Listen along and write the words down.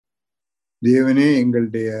தேவனே,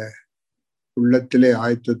 எங்களுடைய உள்ளத்திலே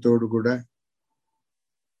ஆயத்தத்தோடு கூட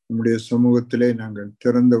நம்முடைய சமூகத்திலே நாங்கள்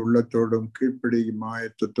திறந்த உள்ளத்தோடும் கீழ்ப்படியும்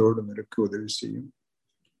ஆயத்தத்தோடும் இருக்க உதவி செய்யும்.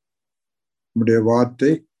 நம்முடைய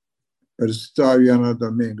வார்த்தை பரிசுத்த ஆவியானவர்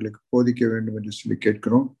தம்மை எங்களுக்கு போதிக்க வேண்டும் என்று சொல்லி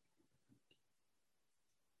கேட்கிறோம்.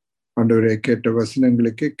 ஆண்டவரே, கேட்ட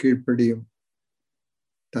வசனங்களுக்கு கீழ்ப்படியும்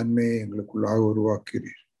தன்மையை எங்களுக்குள்ளாக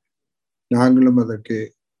உருவாக்குகிறீர். நாங்களும் அதற்கு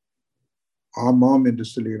ஆமாம் என்று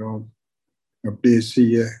சொல்கிறோம். அப்படியே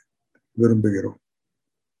செய்ய விரும்புகிறோம்.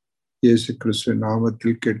 இயேசு கிறிஸ்து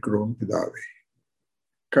நாமத்தில் கேட்கிறோம் பிதாவே.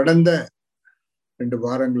 கடந்த 2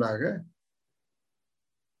 வாரங்களாக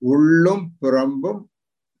உள்ளும் புறம்பும்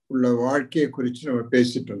உள்ள வாழ்க்கையை குறித்து நம்ம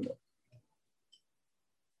பேசிட்டு இருந்தோம்.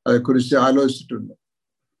 அதை குறித்து ஆலோசிச்சுட்டு இருந்தோம்.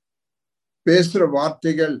 பேசுற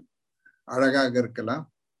வார்த்தைகள் அழகாக இருக்கலாம்,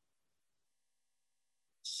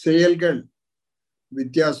 செயல்கள்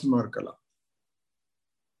வித்தியாசமா இருக்கலாம்.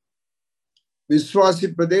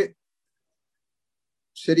 விசுவாசிப்பதே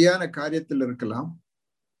சரியான காரியத்தில் இருக்கலாம்,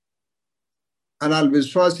 ஆனால்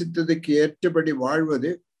விசுவாசித்ததுக்கு ஏற்றபடி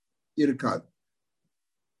வாழ்வது இருக்காது.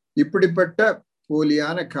 இப்படிப்பட்ட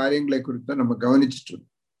போலியான காரியங்களை குறித்து நம்ம கவனிச்சுட்டு இருந்தோம்.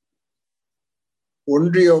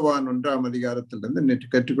 1 யோவான் 1ஆம் அதிகாரத்திலிருந்து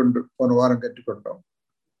நேற்று போன வாரம் கற்றுக்கொண்டோம்.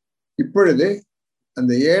 இப்பொழுது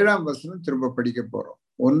அந்த 7ஆம் வசனம் திரும்ப படிக்க போறோம்.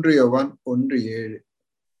 1 யோவான் 1:7.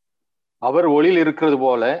 அவர் ஒளியில் இருக்கிறது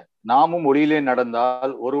போல நாமும் ஒளியிலே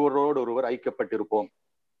நடந்தால் ஒருவரோடு ஒருவர் ஐக்கியப்பட்டிருப்போம்.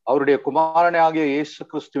 அவருடைய குமாரனாகிய இயேசு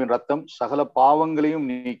கிறிஸ்துவின் ரத்தம் சகல பாவங்களையும்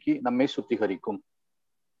நீக்கி நம்மை சுத்திகரிக்கும்.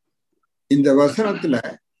 இந்த வசனத்துல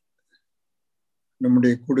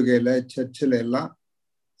நம்முடைய கூடுகையில சர்ச்சில் எல்லாம்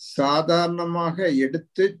சாதாரணமாக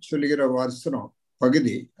எடுத்து சொல்லுகிற வசனம்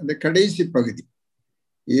பகுதி அந்த கடைசி பகுதி,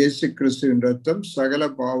 இயேசு கிறிஸ்துவின் ரத்தம் சகல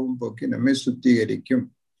பாவம் போக்கி நம்மை சுத்திகரிக்கும்.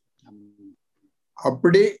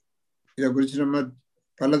 அப்படி இதை குறித்து நம்ம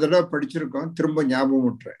பல தடவை படிச்சிருக்கோம். திரும்ப ஞாபகம்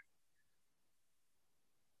விட்டுறேன்.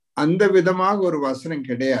 அந்த விதமாக ஒரு வசனம்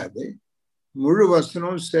கிடையாது. முழு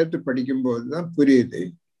வசனம் சேர்த்து படிக்கும் போதுதான் புரியுது.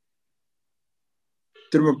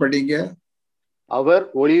 திரும்ப படிங்க. அவர்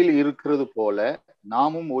ஒளியில் இருக்கிறது போல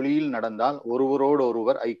நாமும் ஒளியில் நடந்தால் ஒருவரோடு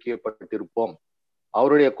ஒருவர் ஐக்கியப்பட்டிருப்போம்.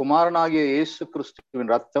 அவருடைய குமாரனாகிய இயேசு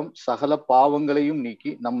கிறிஸ்துவின் ரத்தம் சகல பாவங்களையும்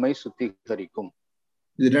நீக்கி நம்மை சுத்திகரிக்கும்.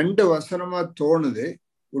 இது 2 வசனமா தோணுது.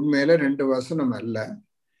 உண்மையில 2 வசனம் அல்ல.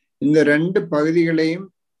 இந்த 2 பகுதிகளையும்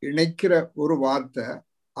இணைக்கிற ஒரு வார்த்தை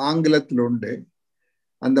ஆங்கிலத்தில் உண்டு.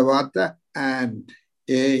 அந்த வார்த்தை and,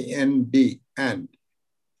 AND, and.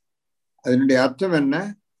 அதனுடைய அர்த்தம் என்ன?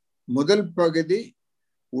 முதல் பகுதி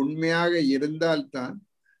உண்மையாக இருந்தால்தான்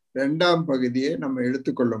 2ஆம் பகுதியை நம்ம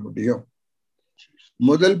எடுத்துக்கொள்ள முடியும்.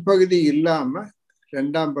 முதல் பகுதி இல்லாம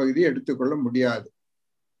 2ஆம் பகுதியை எடுத்துக்கொள்ள முடியாது.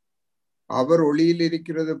 அவர் ஒளியில்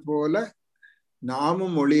இருக்கிறது போல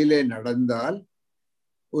நாமும் ஒளியிலே நடந்தால்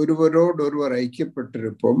ஒருவரோடு ஒருவர்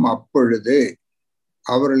ஐக்கியப்பட்டிருப்போம். அப்பொழுது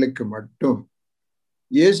அவர்களுக்கு மட்டும்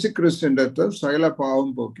இயேசு கிறிஸ்துவின் ரத்தம் சகல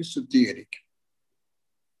பாவம் போக்கி சுத்திகரிக்கும்.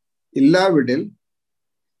 இல்லாவிடில்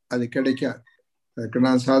அது கிடைக்காது. அதுக்கு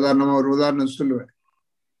நான் சாதாரணமா ஒரு உதாரணம் சொல்லுவேன்.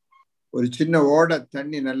 ஒரு சின்ன ஓடை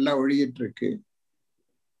தண்ணி நல்லா ஒழுகிட்டு இருக்கு.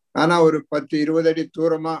 ஆனா ஒரு 10-20 அடி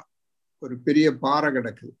தூரமா ஒரு பெரிய பாறை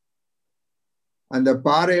கிடக்குது. அந்த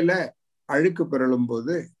பாறையில அழுக்கு பிறழும்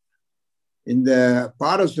போது இந்த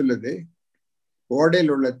பாறை சொல்லுது,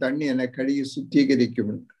 ஓடையில் உள்ள தண்ணி என்னை கழுகி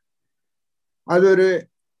சுத்திகரிக்கும். அது ஒரு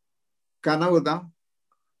கனவு தான்.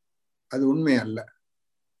 அது உண்மை அல்ல,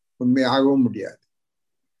 உண்மையாகவும் முடியாது.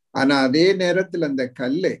 ஆனா அதே நேரத்தில் அந்த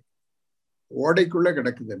கல்லை ஓடைக்குள்ள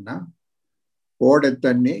கிடக்குதுன்னா ஓடை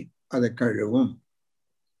தண்ணி அதை கழுவும்.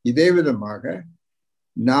 இதே விதமாக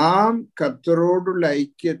நாம் கர்த்தரோடுள்ள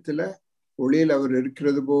ஐக்கியத்துல ஒளியில் அவர்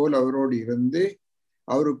இருக்கிறது போல் அவரோடு இருந்து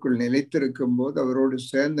அவருக்குள் நிலைத்திருக்கும் போது அவரோடு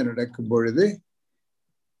சேர்ந்து நடக்கும் பொழுது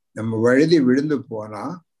நம்ம வழுதி விழுந்து போனா,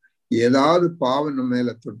 ஏதாவது பாவம் நம்ம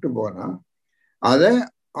மேல தொட்டு போனா அதை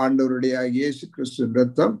ஆண்டவருடைய இயேசு கிறிஸ்துவின்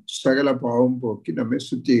ரத்தம் சகல பாவம் போக்கி நம்மை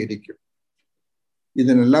சுத்திகரிக்கும்.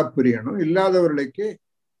 இது நல்லா புரியணும். இல்லாதவர்களுக்கு,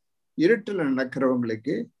 இருட்டில்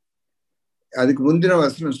நடக்கிறவங்களுக்கு அதுக்கு முந்தின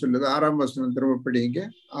வசனம் சொல்லுது. 6ஆம் வசனம் திரும்ப படிங்க.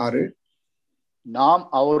 6. நாம்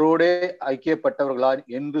அவரோட ஐக்கியப்பட்டவர்களா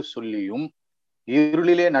என்று சொல்லியும்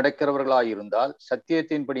இருளிலே நடக்கிறவர்களாயிருந்தால்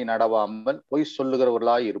சத்தியத்தின்படி நடவாமல் பொய்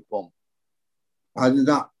சொல்லுகிறவர்களாய் இருப்போம்.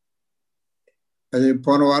 அதுதான். அது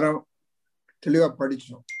போன வாரம் தெளிவா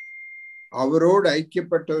படிச்சோம். அவரோடு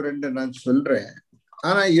ஐக்கியப்பட்டவர் என்று நான் சொல்றேன்,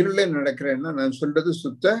 ஆனா இருளே நடக்கிறேன்னா நான் சொல்றது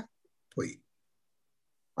சுத்த பொய்.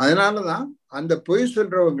 அதனாலதான் அந்த பொய்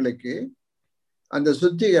சொல்றவங்களுக்கு அந்த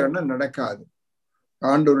சுத்திகரணம் நடக்காது.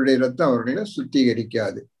 ஆண்டவருடைய ரத்தம் அவர்களை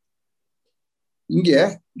சுத்திகரிக்காது. இங்க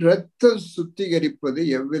ரத்தம் சுத்திகரிப்பது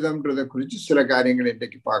எவ்விதம்ன்றதை குறித்து சில காரியங்களை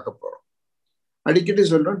இன்றைக்கு பார்க்க போறோம். அடிக்கடி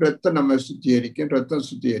சொல்றோம், ரத்தம் நம்ம சுத்திகரிக்கும், ரத்தம்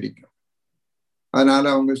சுத்திகரிக்கும். அதனால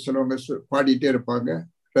அவங்க சிலவங்க பாடிட்டே இருப்பாங்க,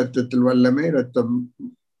 ரத்தத்தில் வல்லமை, ரத்தம்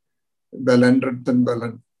பலன், ரத்தம்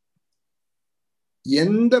பலன்.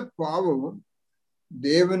 எந்த பாவமும்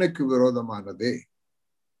தேவனுக்கு விரோதமானது.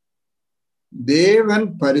 தேவன்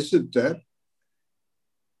பரிசுத்தர்,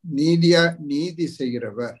 நீதி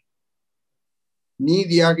செய்கிறவர்,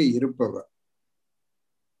 நீதியாக இருப்பவர்.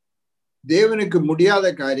 தேவனுக்கு முடியாத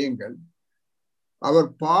காரியங்கள். அவர்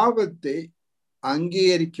பாவத்தை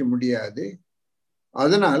அங்கீகரிக்க முடியாது,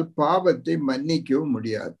 அதனால் பாவத்தை மன்னிக்கவும்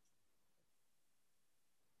முடியாது.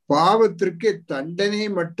 பாவத்திற்கு தண்டனை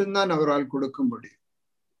மட்டும்தான் அவரால் கொடுக்க முடியும்.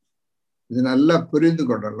 இது நல்லா புரிந்து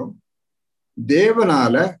கொள்ளணும்.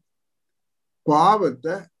 தேவனால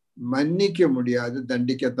பாவத்தை மன்னிக்க முடியாது,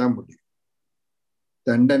 தண்டிக்கத்தான் முடியும்.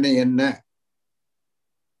 தண்டனை என்ன?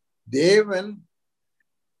 தேவன்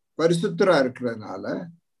பரிசுத்தரா இருக்கிறதுனால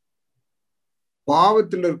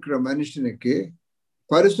பாவத்தில் இருக்கிற மனுஷனுக்கு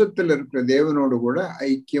பரிசுத்தில் இருக்கிற தேவனோடு கூட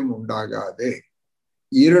ஐக்கியம் உண்டாகாது.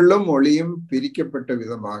 இருளும் ஒளியும் பிரிக்கப்பட்ட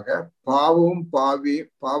விதமாக பாவம்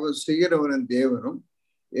செய்கிறவனும் தேவனும்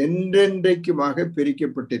என்றென்றைக்குமாக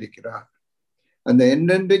பிரிக்கப்பட்டிருக்கிறார். அந்த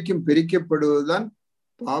என்றென்றைக்கும் பிரிக்கப்படுவதுதான்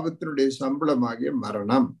பாவத்தினுடைய சம்பளமாகிய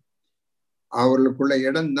மரணம். அவர்களுக்குள்ள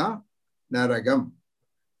இடம்தான் நரகம்.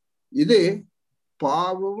 இது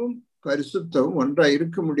பாவமும் பரிசுத்தமும் ஒன்றா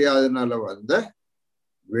இருக்க முடியாதனால வந்த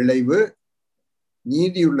விளைவு,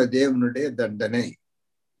 நீதியுள்ள தேவனுடைய தண்டனை.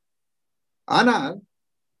 ஆனால்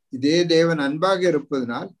இதே தேவன் அன்பாக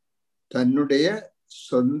இருப்பதனால் தன்னுடைய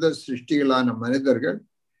சொந்த சிருஷ்டிகளான மனிதர்கள்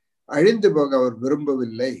அழிந்து போக அவர்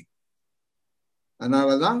விரும்பவில்லை.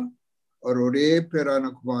 அதனாலதான் அவர் ஒரே பேரான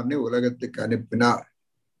குமாரனை உலகத்துக்கு அனுப்பினார்,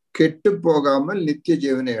 கெட்டு போகாமல் நித்திய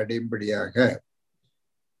ஜீவனை அடையும்படியாக.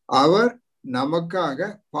 அவர் நமக்காக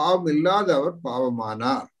பாவம் இல்லாத அவர்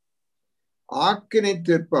பாவமானார். ஆக்கினை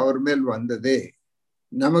தீர்ப்பு அவர் மேல் வந்ததே,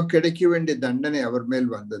 நமக்கு கிடைக்க வேண்டிய தண்டனை அவர் மேல்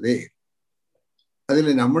வந்ததே.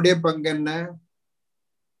 அதுல நம்முடைய பங்கு என்ன?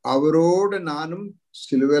 அவரோடு நானும்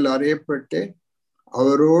சிலுவையில் அறையப்பட்டேன்,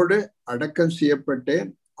 அவரோடு அடக்கம் செய்யப்பட்டேன்,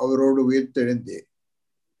 அவரோடு உயிர்த்தெழுந்தேன்.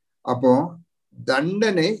 அப்போ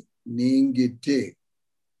தண்டனை நீங்கிட்டு,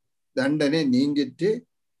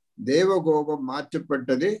 தேவகோபம்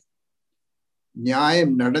மாற்றப்பட்டது,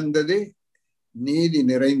 நியாயம் நடந்தது, நீதி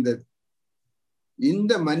நிறைந்தது.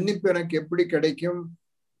 இந்த மன்னிப்பு எனக்கு எப்படி கிடைக்கும்?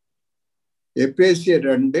 எபேசியர்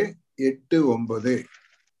 2:8-9.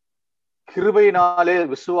 கிருபையினாலே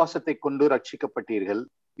விசுவாசத்தை கொண்டு ரட்சிக்கப்பட்டீர்கள்.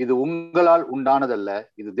 இது உங்களால் உண்டானதல்ல,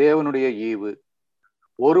 இது தேவனுடைய ஈவு.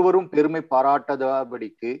 ஒருவரும் பெருமை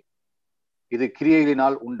பாராட்டாதபடிக்கு இது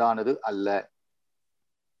கிரியைகளினால் உண்டானது அல்ல.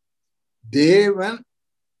 தேவன்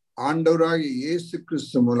ஆண்டவராகிய இயேசு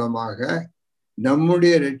கிறிஸ்து மூலமாக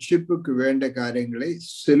நம்முடைய ரட்சிப்புக்கு வேண்ட காரியங்களை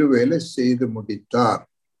சிலுவையில செய்து முடித்தார்.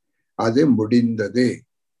 அது முடிந்தது.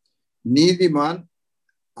 நீதிமான்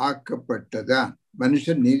ஆக்கப்பட்டதான்.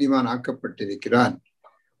 மனுஷன் நீதிமான் ஆக்கப்பட்டிருக்கிறான்,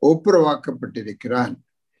 ஒப்புரவாக்கப்பட்டிருக்கிறான்.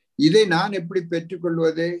 இதை நான் எப்படி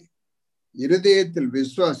பெற்றுக்கொள்வது? இருதயத்தில்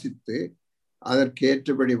விசுவாசித்து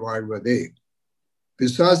அதற்கேற்றபடி வாழ்வது.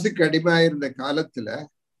 பிசாசுக்கு அடிமையாயிருந்த காலத்துல,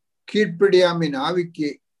 கீழ்ப்படியாமின் ஆவிக்கு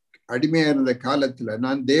அடிமையா இருந்த காலத்துல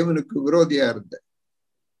நான் தேவனுக்கு விரோதியா இருந்தேன்.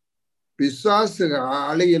 பிசாசு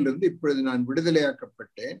ஆலையிலிருந்து இப்பொழுது நான்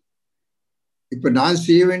விடுதலையாக்கப்பட்டேன். இப்ப நான்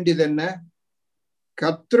செய்ய வேண்டியது என்ன?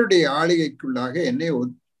 கர்த்தருடைய ஆளுகைக்குள்ளாக என்னை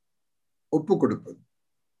ஒப்பு கொடுப்பது,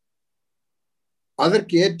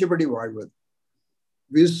 அதற்கு ஏற்றபடி வாழ்வது.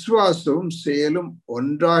 விசுவாசமும் செயலும்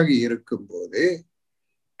ஒன்றாக இருக்கும் போது,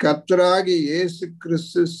 கர்த்தராகிய இயேசு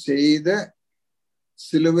கிறிஸ்து செய்த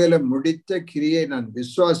சிலுவையில முடித்த கிரியை நான்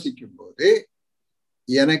விசுவாசிக்கும் போது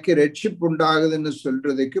எனக்கு ரட்சிப்பு உண்டாகுதுன்னு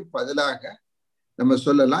சொல்றதுக்கு பதிலாக நம்ம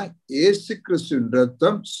சொல்லலாம், இயேசு கிறிஸ்துவின்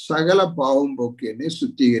ரத்தம் சகல பாவம் போக்கு என்னை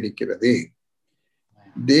சுத்திகரிக்கிறது.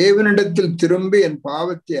 தேவனிடத்தில் திரும்பி என்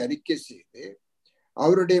பாவத்தை அறிக்கை செய்து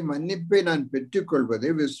அவருடைய மன்னிப்பை நான் பெற்றுக்கொள்வது,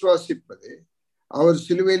 விசுவாசிப்பது, அவர்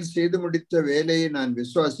சிலுவையில் செய்து முடித்த வேலையை நான்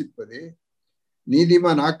விசுவாசிப்பது,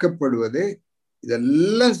 நீதிமான் ஆக்கப்படுவது,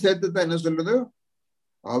 இதெல்லாம் சேர்த்துதான் என்ன சொல்றது?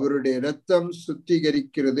 அவருடைய ரத்தம்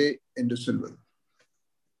சுத்திகரிக்கிறது என்று சொல்வது.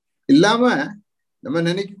 இல்லாம நம்ம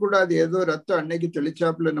நினைக்க கூடாது ஏதோ ரத்தம் அன்னைக்கு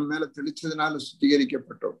தெளிச்சாப்புல நம்ம மேல தெளிச்சதுனால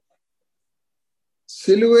சுத்திகரிக்கப்பட்டோம்.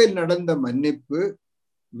 சிலுவையில் நடந்த மன்னிப்பு,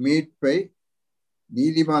 மீட்பை,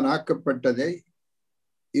 நீதிமான் ஆக்கப்பட்டதை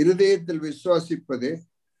இருதயத்தில் விசுவாசிப்பது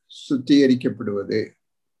சுத்திகரிக்கப்படுவது.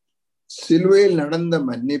 சிலுவையில் நடந்த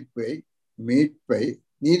மன்னிப்பை, மீட்பை,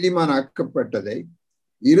 நீதிமான் ஆக்கப்பட்டதை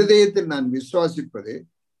இருதயத்தில் நான் விசுவாசிப்பது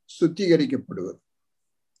சுத்திகரிக்கப்படுவது.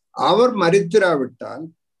 அவர் மரித்திராவிட்டால்,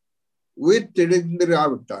 உயிர்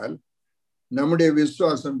தெளிந்திராவிட்டால் நம்முடைய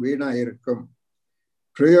விசுவாசம் வீணா இருக்கும்.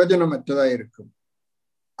 பிரயோஜனமற்றதா இருக்கும்.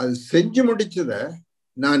 அது செஞ்சு முடிச்சத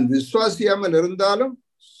நான் விசுவாசியாமல் இருந்தாலும்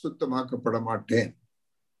சுத்தமாக்கப்பட மாட்டேன்.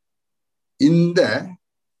 இந்த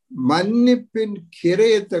மன்னிப்பின்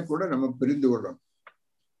கிரயத்தை கூட நம்ம புரிந்து கொள்ளணும்.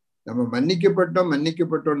 நம்ம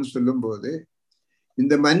மன்னிக்கப்பட்டோம்னு சொல்லும் போது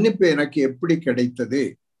இந்த மன்னிப்பு எனக்கு எப்படி கிடைத்தது?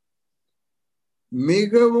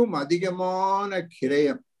 மிகவும் அதிகமான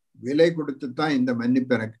கிரயம், விலை கொடுத்து தான் இந்த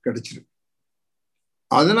மன்னிப்பு எனக்கு கிடைச்சிருக்கு.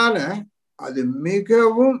 அதனால அது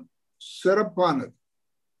மிகவும் சிறப்பானது,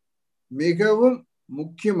 மிகவும்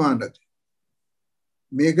முக்கியமானது,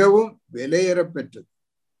 மிகவும் விலையேறப்பெற்றது.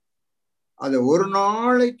 அத ஒரு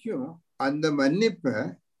நாளைக்கும் அந்த மன்னிப்பை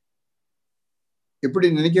எப்படி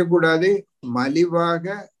நினைக்க கூடாது? மலிவாக,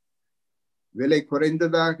 விலை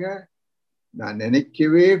குறைந்ததாக நான்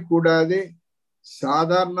நினைக்கவே கூடாது.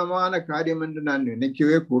 சாதாரணமான காரியம் என்று நான்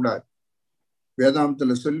நினைக்கவே கூடாது.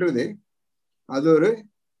 வேதாந்தத்துல சொல்றது அது ஒரு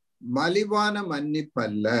மலிவான மன்னிப்பு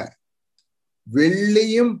அல்ல.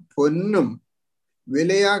 வெள்ளியும் பொன்னும்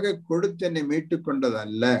விலையாக கொடுத்து என்னை மீட்டுக்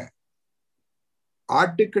கொண்டதல்ல.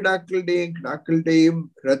 கிடாக்களுடையும்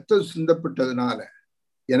ரத்தம் சிந்தப்பட்டதுனால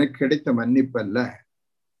எனக்கு கிடைத்த மன்னிப்பு அல்ல.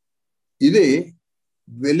 இது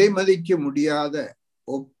விலை மதிக்க முடியாத,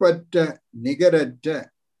 ஒப்பற்ற, நிகரற்ற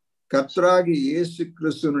கர்த்தராகிய இயேசு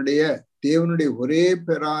கிறிஸ்துவனுடைய, தேவனுடைய ஒரே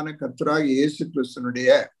பேரான கர்த்தராகிய இயேசு கிறிஸ்துவனுடைய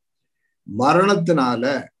மரணத்தினால,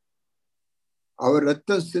 அவர்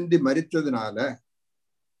ரத்தம் சிந்தி மரித்ததுனால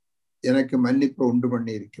எனக்கு மன்னிப்பை உண்டு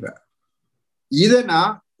பண்ணி இருக்கிறார். இதை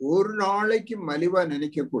நான் ஒரு நாளைக்கு மலிவா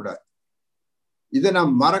நினைக்க கூடாது. இதை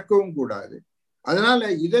நான் மறக்கவும் கூடாது. அதனால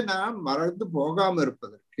இதை நான் மறந்து போகாம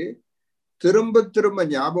இருப்பதற்கு, திரும்ப திரும்ப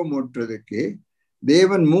ஞாபகம் ஊட்டுறதுக்கு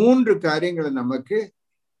தேவன் 3 காரியங்களை நமக்கு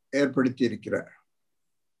ஏற்படுத்தி இருக்கிறார்.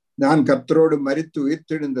 நான் கர்த்தரோடு மரித்து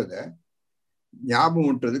உயிர்த்தெழுந்ததை ஞாபகம்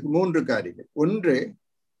ஊட்டுறதுக்கு 3 காரியங்கள். ஒன்று,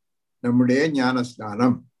 நம்முடைய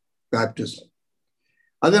ஞானஸ்நானம், பேப்டிசம்.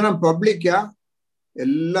 அதை நான் பப்ளிக்கா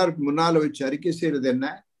எல்லாருக்கும் முன்னால வச்சு அறிக்கை செய்யறது என்ன?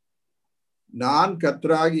 நான்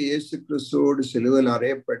கர்த்தராகி இயேசு கிறிஸ்துவோடு சிலுவையில்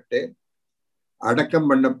அறையப்பட்டு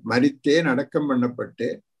மரித்தேன், அடக்கம் பண்ணப்பட்டு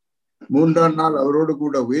 3ஆம் நாள் அவரோடு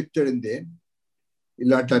கூட உயிர்த்தெழுந்தேன்.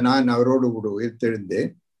 இல்லாட்ட நான் அவரோடு கூட உயிர்த்தெழுந்தேன்.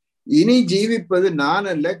 இனி ஜீவிப்பது நான்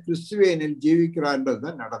அல்ல, கிறிஸ்துவே என்னில்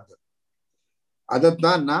ஜீவிக்கிறான்றதுதான் நடந்தது.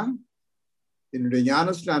 அதைத்தான் நான் என்னுடைய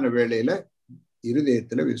ஞானஸ்நான வேளையில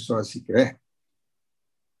இருதயத்துல விசுவாசிக்கிறேன்.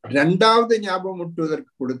 2வது ஞாபகம்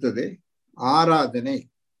ஊட்டுவதற்கு கொடுத்தது ஆராதனை.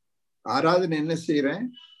 ஆராதனை என்ன செய்யறேன்?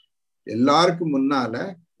 எல்லாருக்கும் முன்னால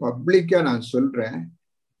பப்ளிக்கா நான் சொல்றேன்,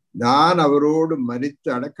 நான் அவரோடு மரித்து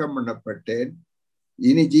அடக்கம் பண்ணப்பட்டேன்.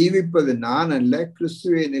 இனி ஜீவிப்பது நான் அல்ல,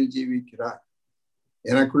 கிறிஸ்துவே என்னில் ஜீவிக்கிறார்.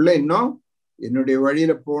 எனக்குள்ள இன்னும் என்னுடைய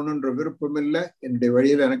வழியில போகணுன்ற விருப்பம் இல்லை. என்னுடைய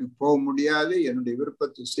வழியில எனக்கு போக முடியாது. என்னுடைய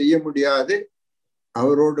விருப்பத்தை செய்ய முடியாது.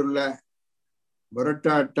 அவரோடுள்ள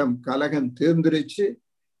முரட்டாட்டம், கலகம் தீர்ந்துருச்சு.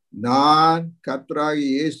 நான் கர்த்தராகிய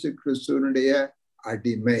இயேசு கிறிஸ்துவனுடைய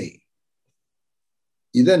அடிமை.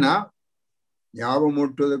 இதை நான் ஞாபகம்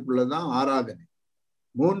ஊட்டுவதற்குள்ளதான் ஆராதனை.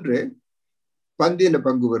 3, பந்தியில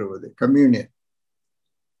பங்கு பெறுவது, கம்யூனியன்.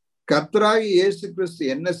 கர்த்தராகிய இயேசு கிறிஸ்து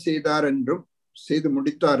என்ன செய்தார் என்றும் செய்து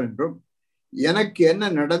முடித்தார் என்றும் எனக்கு என்ன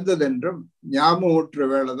நடந்தது என்றும் ஞாபகம் ஊட்டுற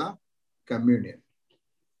வேலைதான் கம்யூனியன்.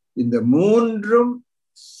 இந்த 3ம்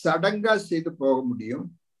சடங்கா செய்து போக முடியும்.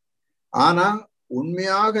 ஆனா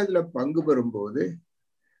உண்மையாக அதுல பங்கு பெறும்போது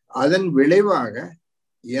அதன் விளைவாக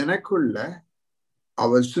எனக்குள்ள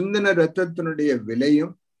அவர் சிந்தின ரத்தத்தினுடைய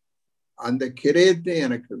விலையும் அந்த கிரயத்தை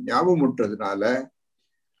எனக்கு ஞாபகமுற்றதுனால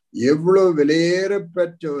எவ்வளவு விலையேற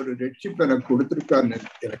பெற்ற ஒரு ரட்சிப்பு எனக்கு கொடுத்திருக்கான்னு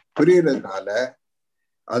எனக்கு புரியறதுனால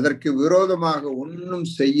அதற்கு விரோதமாக ஒன்றும்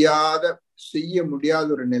செய்ய முடியாத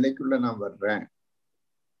ஒரு நிலைக்குள்ள நான் வர்றேன்.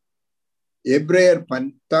 எபிரேயர்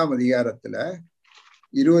 10ஆம் அதிகாரத்துல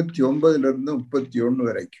 29 31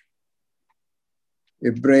 வரைக்கும்.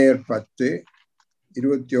 எபிரேயர் 10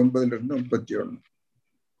 29 31.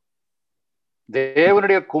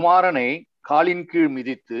 தேவனுடைய குமாரனை காலின் கீழ்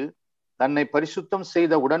மிதித்து தன்னை பரிசுத்தம்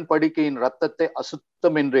செய்த உடன்படிக்கையின் இரத்தத்தை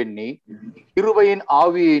அசுத்தம் என்றெண்ணி கிருபையின்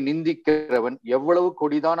ஆவியை நிந்திக்கிறவன் எவ்வளவு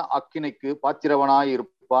கொடிதான ஆக்கினைக்கு பாத்திரவனாய்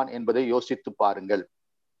இருப்பான் என்பதை யோசித்து பாருங்கள்.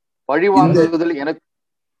 பழிவாங்குதல் எனக்கு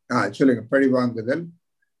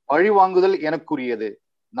பழிவாங்குதல் எனக்குரியது,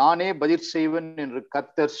 நானே பதில் செய்வேன் என்று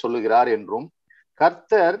கர்த்தர் சொல்லுகிறார் என்றும்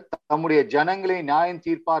கர்த்தர் தம்முடைய ஜனங்களை நியாயம்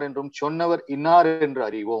தீர்ப்பார் என்றும் சொன்னவர் இன்னார் என்று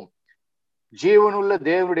அறிவோம். ஜீவனுள்ள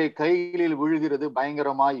தேவனுடைய கைகளில் விழுகிறது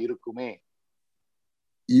பயங்கரமாய் இருக்குமே.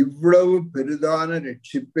 இவ்வளவு பெரிதான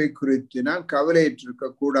ரட்சிப்பை குறித்து நான் கவலையிட்டிருக்க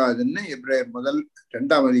கூடாதுன்னு எபிரேயர்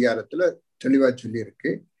 2ஆம் அதிகாரத்துல தெளிவா சொல்லி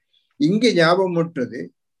இருக்கு. இங்க ஞாபகம் முற்றது,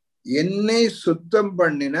 என்னை சுத்தம்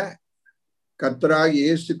பண்ணின கர்த்தராகிய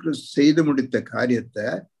இயேசு கிறிஸ்து செய்து முடித்த காரியத்தை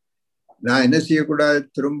நான் என்ன செய்யக்கூடாது?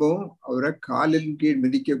 திரும்பவும் அவரை காலின் கீழ்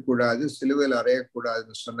மிதிக்க கூடாது, சிலுவையில்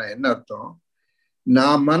அறையக்கூடாதுன்னு சொன்ன என்ன அர்த்தம்?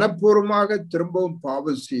 நான் மனப்பூர்வமாக திரும்பவும்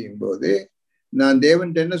பாவம் செய்யும் போது நான்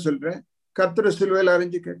தேவன்கிட்ட என்ன சொல்றேன்? கர்த்தரை சிலுவையில்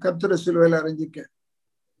அறைஞ்சிக்க, கர்த்தரை சிலுவையில் அறைஞ்சிக்க.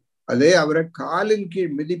 அதே அவரை காலின்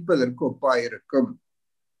கீழ் மிதிப்பதற்கு ஒப்பாயிருக்கும்.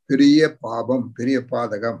 பெரிய பாவம், பெரிய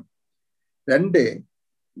பாதகம். 2,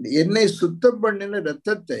 என்னை சுத்தம் பண்ணின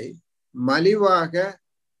இரத்தத்தை மலிவாக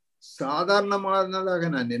சாதாரணமானதாக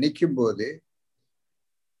நான் நினைக்கும் போது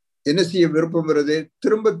என்ன செய்ய விருப்பம் வருது?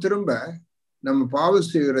 திரும்ப திரும்ப நம்ம பாவம்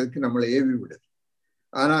செய்வதற்கு நம்மளை ஏவி விடுது.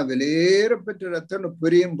 ஆனா வெளியேறப்பெற்ற ரத்தம்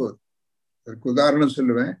புரியும் போது, அதுக்கு உதாரணம்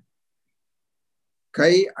சொல்லுவேன்.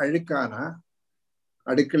 கை அழுக்கானா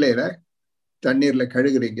அடுக்கலையில தண்ணீர்ல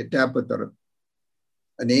கழுகுறீங்க, டேப்பை திறந்து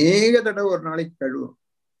அநேக தடவை ஒரு நாளைக்கு கழுவும்.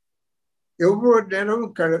 எவ்வளவு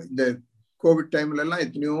நேரமும் இந்த கோவிட் டைம்ல எல்லாம்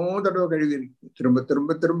எத்தனையோ தடவை கழுவுறீங்க, திரும்ப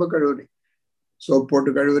திரும்ப திரும்ப கழுவுறீங்க. சோப்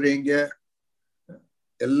போட்டு கழுவுறீங்க,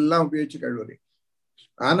 எல்லாம் உபயோகிச்சு கழுவுறீங்க.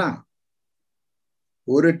 ஆனா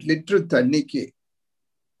 1 லிட்டர் தண்ணிக்கு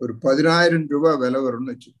ஒரு 10,000 ரூபாய் விலை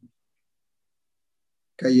வரும்னு வச்சுக்கோங்க.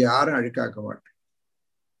 கை யாரும் அழுக்காக்க மாட்டேன்,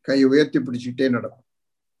 கை உயர்த்தி பிடிச்சுக்கிட்டே நடக்கும்.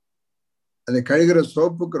 அந்த கழுகுற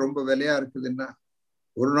சோப்புக்கு ரொம்ப விலையா இருக்குதுன்னா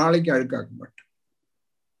ஒரு நாளைக்கு அழுக்காக்க மாட்டேன்.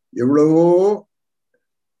 எவ்வளவோ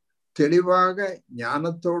தெளிவாக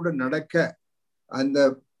ஞானத்தோடு நடக்க அந்த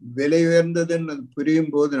விலை உயர்ந்ததுன்னு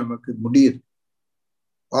புரியும் போது நமக்கு முடியுது.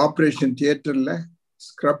 ஆப்ரேஷன் தியேட்டர்ல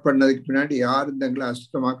ஸ்க்ரப் பண்ணதுக்கு பின்னாடி யாரும் தங்களை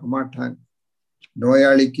அசுத்தமாக்க மாட்டாங்க.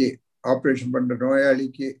 நோயாளிக்கு, ஆப்ரேஷன் பண்ற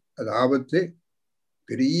நோயாளிக்கு அது ஆபத்து,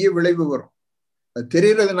 பெரிய விளைவு வரும். அது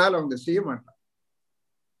தெரியறதுனால அவங்க செய்ய மாட்டாங்க.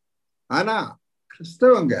 ஆனா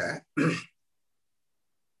கிறிஸ்தவங்க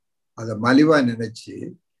அத மலிவா நினைச்சு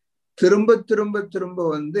திரும்ப திரும்ப திரும்ப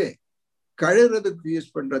கழுறதுக்கு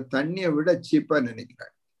யூஸ் பண்ற தண்ணியை விட சீப்பா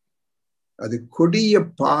நினைக்கிறாங்க. அது கொடிய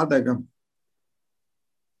பாதகம்.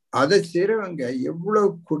 அதை செய்றவங்க எவ்வளவு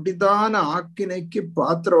கொடிதான ஆக்கினைக்கு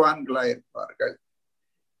பாத்திரவான்களா இருப்பார்கள்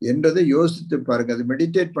என்றதை யோசித்து பாருங்க. அது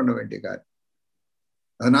மெடிடேட் பண்ண வேண்டிய காரியம்.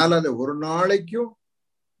 அதனால அதை ஒரு நாளைக்கும்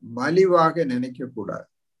மலிவாக நினைக்க கூடாது,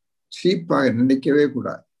 சீப்பாக நினைக்கவே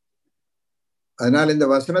கூடாது. அதனால இந்த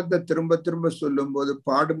வசனத்தை திரும்ப திரும்ப சொல்லும் போது,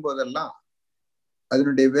 பாடும் போதெல்லாம்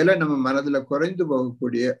அதனுடைய விலை நம்ம மனதுல குறைந்து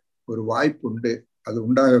போகக்கூடிய ஒரு வாய்ப்பு உண்டு. அது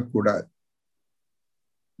உண்டாகக்கூடாது.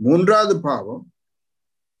 3வது பாவம்,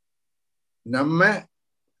 நம்ம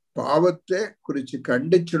பாவத்தை குறித்து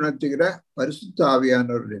கண்டிச்சுணர்த்துகிற பரிசுத்த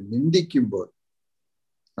ஆவியானவர்களை நிந்திக்கும் போது,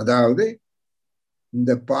 அதாவது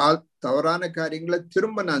இந்த தவறான காரியங்களை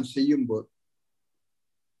திரும்ப நான் செய்யும் போது,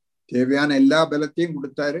 தேவையான எல்லா பலத்தையும்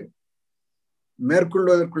கொடுத்தாரு,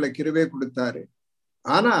 மேற்கொள்வதற்குள்ள கிருபை கொடுத்தாரு.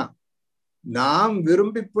 ஆனா நாம்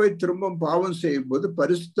விரும்பி போய் திரும்ப பாவம் செய்யும் போது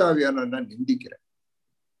பரிசுத்த ஆவியானவரை நான் நிந்திக்கிறேன்.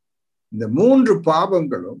 இந்த 3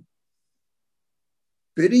 பாவங்களும்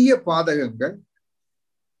பெரிய பாதகங்கள்,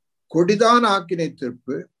 கொடிதான ஆக்கினை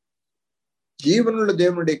தீர்ப்பு, ஜீவனுள்ள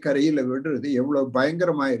தேவனுடைய கரையில விடுறது எவ்வளவு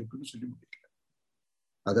பயங்கரமா இருக்குன்னு சொல்லி முடியல.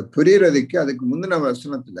 அதை புரியறதுக்கு அதுக்கு முந்தின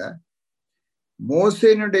வசனத்துல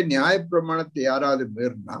மோசேனுடைய நியாயப்பிரமாணத்தை யாராவது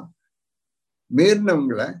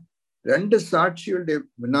மீறினவங்களை 2 சாட்சிகளுடைய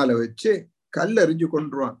முன்னால வச்சு கல் எறிஞ்சு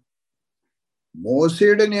கொன்றுவான்.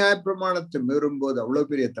 மோசேயுடைய நியாயப்பிரமாணத்தை மீறும் போது அவ்வளவு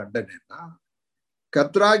பெரிய தண்டனைன்னா,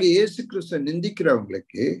 கர்த்தராகிய இயேசு கிறிஸ்துவை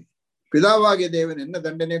நிந்திக்கிறவங்களுக்கு பிதாவாகிய தேவன் என்ன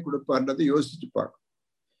தண்டனை கொடுப்பார்ன்றதை யோசிச்சு பார்க்கணும்.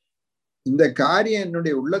 இந்த காரியம்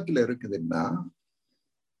என்னுடைய உள்ளத்துல இருக்குதுன்னா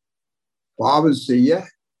பாவம் செய்ய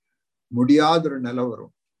முடியாத ஒரு நிலை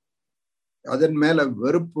வரும், அதன் மேல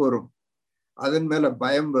வெறுப்பு வரும், அதன் மேல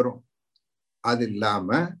பயம் வரும். அது இல்லாம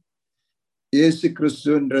இயேசு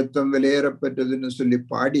கிறிஸ்துவின் ரத்தம் வெளியேறப்பட்டதுன்னு சொல்லி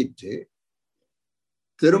பாடிட்டு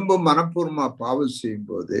திரும்ப மனப்பூர்வமா பாவம் செய்யும்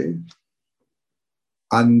போது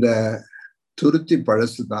அந்த துருத்தி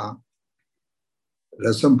பழசுதான்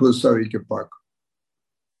ரசம் புதுசா வைக்க பார்க்கும்,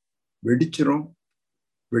 வெடிச்சிரும்,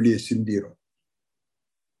 வெளியே சிந்திரும்.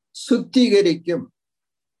 சுத்திகரிக்கும்,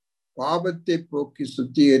 பாவத்தை போக்கி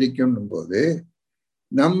சுத்திகரிக்கும் போது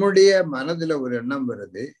நம்முடைய மனதுல ஒரு எண்ணம்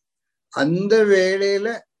வருது, அந்த வேளையில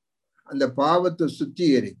அந்த பாவத்தை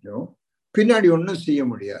சுத்திகரிக்கும், பின்னாடி ஒன்றும் செய்ய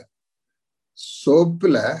முடியாது.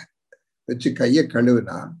 சோப்புல வச்சு கைய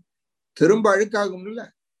கழுவுனா திரும்ப அழுக்காகும்ல.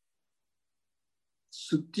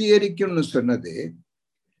 சுத்திகரிக்கும்னு சொன்னது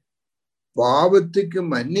பாவத்துக்கு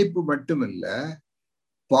மன்னிப்பு மட்டும் இல்ல,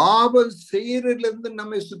 பாவம் செய்யறதுல இருந்து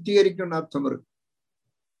நம்மை சுத்திகரிக்கும் அர்த்தம் இருக்கு.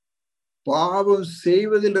 பாவம்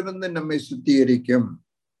செய்வதிலிருந்து நம்மை சுத்திகரிக்கும்.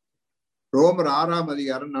 ரோமர் 6ஆம்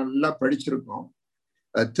அதிகாரம் நல்லா படிச்சிருக்கோம்,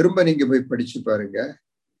 திரும்ப நீங்க போய் படிச்சு பாருங்க.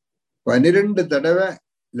 12 தடவை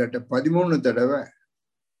இல்லாட்ட 13 தடவை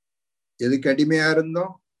எதுக்கு அடிமையா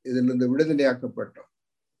இருந்தோம், இதுல இருந்து விடுதலையாக்கப்பட்டோம்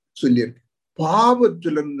சொல்லியிருக்கு.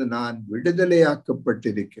 பாவத்திலிருந்து நான்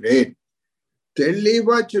விடுதலையாக்கப்பட்டிருக்கிறேன்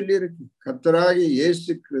தெளிவா சொல்லியிருக்கு. கர்த்தராகிய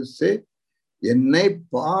இயேசு கிறிஸ்து என்னை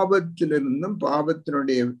பாவத்திலிருந்தும்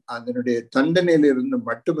அதனுடைய தண்டனையிலிருந்து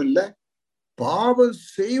மட்டுமல்ல, பாவம்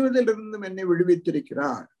செய்வதிலிருந்தும் என்னை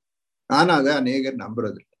விடுவித்திருக்கிறார். ஆனா அதை அநேகர்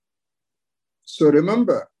நம்புறது. சோ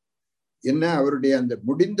ரிமெம்பர், என்ன அவருடைய அந்த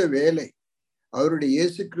முடிந்த வேலை, அவருடைய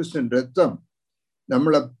இயேசு கிறிஸ்துவின் ரத்தம்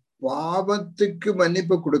நம்மளை பாவத்துக்கு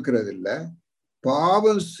மன்னிப்பு கொடுக்கிறது இல்ல,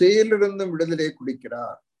 பாவம் செயலிருந்தும் விடுதலை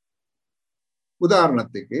கொடுக்கிறார்.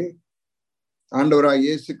 உதாரணத்துக்கு ஆண்டவராக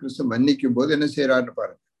இயேசு கிறிஸ்து மன்னிக்கும் போது என்ன செய்யறாருன்னு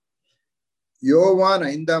பாருங்க. யோவான்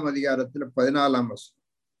 5ஆம் அதிகாரத்துல 14ஆம் வசனம்.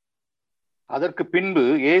 அதற்கு பின்பு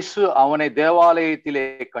இயேசு அவனை தேவாலயத்திலே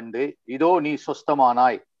கண்டு, இதோ நீ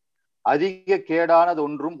சொஸ்தமானாய், அதிக கேடானது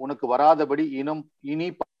ஒன்றும் உனக்கு வராதபடி இனி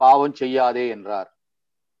பாவம் செய்யாதே என்றார்.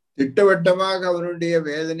 திட்டவட்டமாக அவனுடைய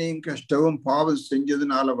வேதனையும் கஷ்டமும் பாவம்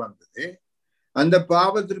செஞ்சதுனால வந்தது. அந்த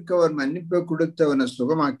பாவத்திற்கு அவர் மன்னிப்பை கொடுத்து அவனை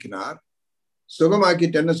சுகமாக்கினார்.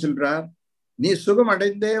 சுகமாக்கிட்டு என்ன சொல்றார், நீ சுகம்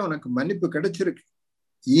அடைந்தே, உனக்கு மன்னிப்பு கிடைச்சிருக்கு,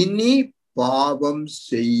 இனி பாவம்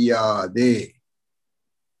செய்யாதே.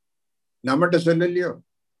 நம்மகிட்ட சொல்லலையோ,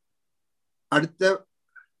 அடுத்த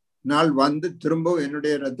நாள் வந்து திரும்பவும்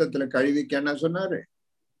என்னுடைய ரத்தத்துல கழுவிக்க என்ன சொன்னாரு,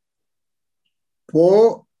 போ,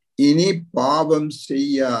 இனி பாவம்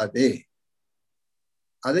செய்யாதே.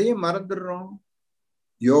 அதையும் மறந்துடுறோம்.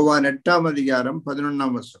 யோவான் 8ஆம் அதிகாரம்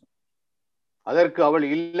 11ஆம் வசனம். அதற்கு அவள்,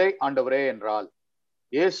 இல்லை ஆண்டவரே என்றாள்.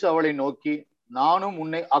 இயேசு அவளை நோக்கி, நானும்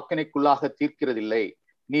உன்னை ஆக்கினைக்குள்ளாக தீர்க்கிறதில்லை,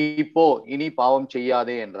 நீ போ, இனி பாவம்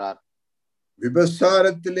செய்யாதே என்றார்.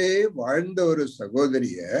 விபசாரத்திலே வாழ்ந்த ஒரு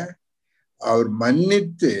சகோதரிய அவர்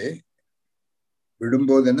மன்னித்து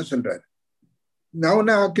விடும்போது என்ன சொல்றாரு, நான்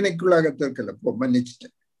உன்னை ஆக்கினைக்குள்ளாக தீர்க்கல, போ,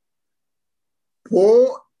 மன்னிச்சுட்டேன், போ,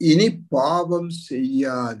 இனி பாவம்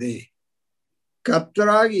செய்யாதே.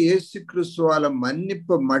 கர்த்தராகிய இயேசு கிறிஸ்துவால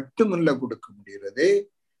மன்னிப்பை மட்டுமல்ல கொடுக்க முடிகிறது,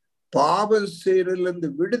 பாவம் செய்யறதுல இருந்து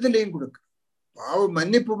விடுதலையும் கொடுக்கிறார். பாவ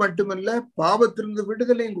மன்னிப்பு மட்டுமல்ல, பாவத்திலிருந்து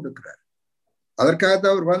விடுதலையும் கொடுக்கிறார். அதற்காக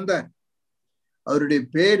அவர் வந்தார். அவருடைய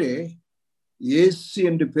பேரு இயேசு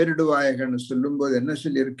என்று பேரிடுவாயகன்னு சொல்லும் போது என்ன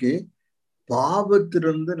சொல்லியிருக்கு,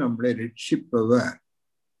 பாவத்திலிருந்து நம்மளை ரட்சிப்பவர்,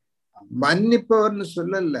 மன்னிப்பவர்னு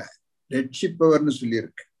சொல்லல, ரட்சிப்பவர்னு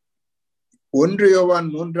சொல்லியிருக்கு. 1 யோவான்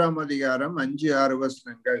 3ஆம் அதிகாரம் 5-6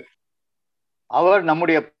 வசனங்கள். அவர்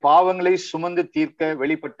நம்முடைய பாவங்களை சுமந்து தீர்க்க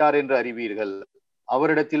வெளிப்பட்டார் என்று அறிவீர்கள்,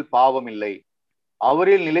 அவரிடத்தில் பாவம் இல்லை,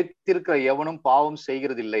 அவரில் நிலைத்திருக்கிற எவனும் பாவம்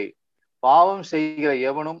செய்கிறதில்லை, பாவம் செய்கிற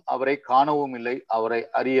எவனும் அவரை காணவும் இல்லை, அவரை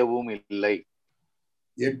அறியவும் இல்லை.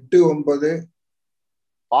 8-9.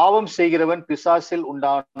 பாவம் செய்கிறவன் பிசாசில்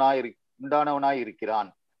உண்டானவனாய் இருக்கிறான்,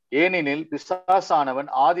 ஏனெனில் பிசாசானவன்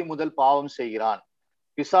ஆதி முதல் பாவம் செய்கிறான்.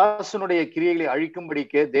 பிசாசனுடைய கிரியைகளை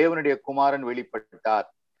அழிக்கும்படிக்கே தேவனுடைய குமாரன் வெளிப்பட்டார்.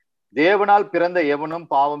 தேவனால் பிறந்த எவனும்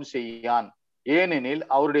பாவம் செய்யான், ஏனெனில்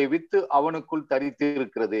அவருடைய வித்து அவனுக்குள்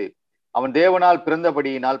தரித்திருக்கிறது. அவன் தேவனால்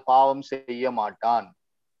பிறந்தபடியினால் பாவம் செய்ய மாட்டான்.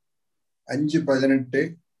 5:18.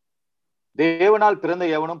 தேவனால் பிறந்த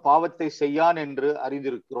எவனும் பாவத்தை செய்யான் என்று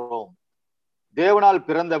அறிந்திருக்கிறோம். தேவனால்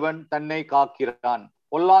பிறந்தவன் தன்னை காக்கிறான்,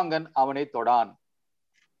 பொல்லாங்கன் அவனை தொடான்.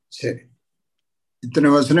 சரி, இத்தனை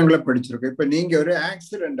வசனங்களை படிச்சிருக்கோம். இப்ப நீங்க ஒரு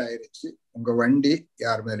ஆக்சிடென்ட் ஆயிருச்சு, உங்க வண்டி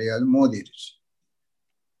யார் மேலேயாவது மோதிருச்சு,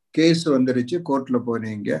 கேஸ் வந்துருச்சு, கோர்ட்ல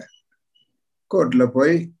போனீங்க, கோர்ட்ல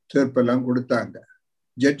போய் தீர்ப்பெல்லாம் கொடுத்தாங்க.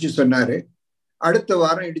 ஜட்ஜி சொன்னாரு, அடுத்த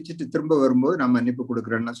வாரம் இடிச்சிட்டு திரும்ப வரும்போது நான் மன்னிப்பு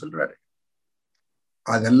கொடுக்குறேன்னு சொல்றாரு.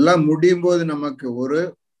 அதெல்லாம் முடியும் போது நமக்கு ஒரு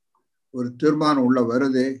தீர்மானம் உள்ள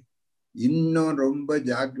வருது, இன்னும் ரொம்ப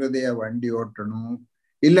ஜாக்கிரதையா வண்டி ஓட்டணும்,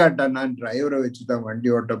 இல்லாட்டா நான் டிரைவரை வச்சுதான் வண்டி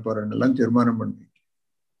ஓட்ட போறேன்னு எல்லாம் தீர்மானம் பண்ணுவீங்க.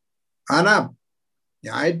 ஆனா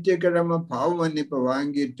ஞாயிற்றுக்கிழமை பாவ மன்னிப்பை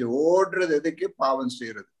வாங்கிட்டு ஓடுறது எதுக்கு, பாவம்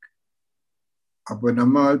செய்யறதுக்கு. அப்ப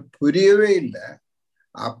நம்ம புரியவே இல்லை,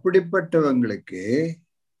 அப்படிப்பட்டவங்களுக்கு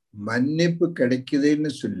மன்னிப்பு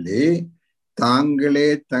கிடைக்குதுன்னு சொல்லி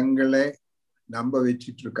தங்களை நம்ப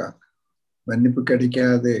வச்சிட்டு இருக்காங்க. மன்னிப்பு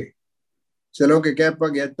கிடைக்காது. சிலவங்க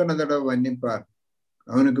கேட்பாங்க, எத்தனை தடவை மன்னிப்பார்,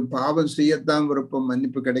 அவனுக்கு பாவம் செய்யத்தான் விருப்பம்,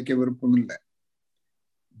 மன்னிப்பு கிடைக்க விருப்பம் இல்லை.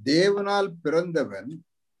 தேவனால் பிறந்தவன்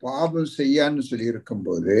பாவம் செய்யான்னு சொல்லி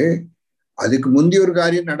இருக்கும்போது அதுக்கு முந்தைய ஒரு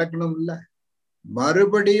காரியம் நடக்கணும் இல்ல,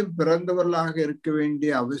 மறுபடியும் பிறந்தவர்களாக இருக்க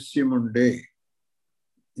வேண்டிய அவசியம் உண்டு.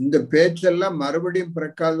 இந்த பேச்செல்லாம் மறுபடியும்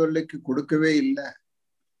பிறக்காதவர்களுக்கு கொடுக்கவே இல்லை,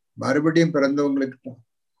 மறுபடியும் பிறந்தவங்களுக்கு தான்.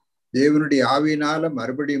 தேவனுடைய ஆவியினால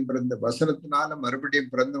மறுபடியும் பிறந்த, வசனத்தினால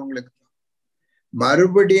மறுபடியும் பிறந்தவங்களுக்கு தான்.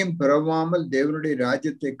 மறுபடியும் பிறவாமல் தேவனுடைய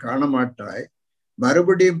ராஜ்யத்தை காண மாட்டாய்,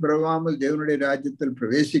 மறுபடியும் பிறவாமல் தேவனுடைய ராஜ்யத்தில்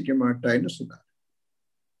பிரவேசிக்க மாட்டாய்ன்னு சொன்னார்.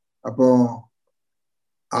 அப்போ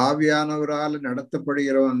ஆவியானவரால்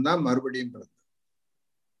நடத்தப்படுகிறவன் தான் மறுபடியும் பிறந்தவன்.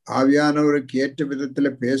 ஆவியானவருக்கு ஏற்ற விதத்துல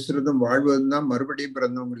பேசுறதும் வாழ்வதும் தான் மறுபடியும்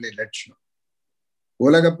பிறந்தவங்களுடைய லட்சணம்.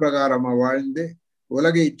 உலக பிரகாரமா வாழ்ந்து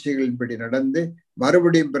உலக இச்சைகளின்படி நடந்து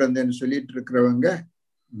மறுபடியும் பிறந்தேன்னு சொல்லிட்டு இருக்கிறவங்க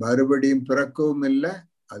மறுபடியும் பிறக்கவும் இல்லை,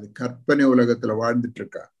 அது கற்பனை உலகத்துல வாழ்ந்துட்டு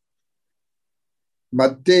இருக்கா.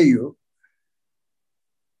 மத்தேயு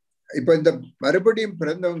இப்ப இந்த மறுபடியும்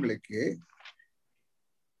பிறந்தவங்களுக்கு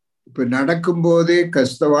இப்ப நடக்கும்போதே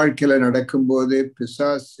கஷ்ட வாழ்க்கையில நடக்கும்போது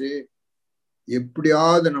பிசாசு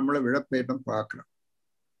எப்படியாவது நம்மளை விழப்பேட்டம் பார்க்கலாம்.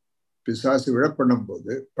 பிசாசு விழப்பண்ணும்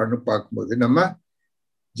போது பார்க்கும்போது நம்ம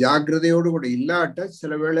ஜாக்கிரதையோடு கூட இல்லாட்ட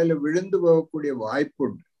சில வேளையில விழுந்து போகக்கூடிய வாய்ப்பு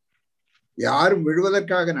உண்டு. யாரும்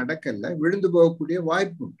விழுவதற்காக நடக்கல, விழுந்து போகக்கூடிய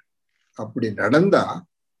வாய்ப்பு உண்டு. அப்படி நடந்தா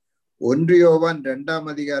 1 யோவான் 2ஆம்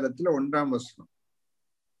அதிகாரத்துல 1ஆம் வசனம்,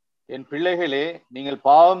 என் பிள்ளைகளே, நீங்கள்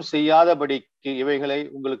பாவம் செய்யாதபடிக்கு இவைகளை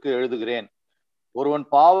உங்களுக்கு எழுதுகிறேன். ஒருவன்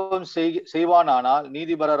பாவம் செய்வானானால்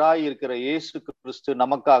நீதிபரராய் இருக்கிற இயேசு கிறிஸ்து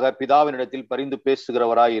நமக்காக பிதாவினிடத்தில் பரிந்து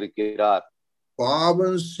பேசுகிறவராய் இருக்கிறார்.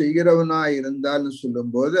 பாவம் செய்கிறவனாய் இருந்தாலும்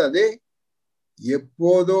சொல்லும் போது அது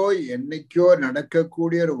எப்போதோ என்னைக்கோ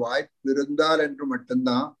நடக்கக்கூடிய ஒரு வாய்ப்பு இருந்தால் என்று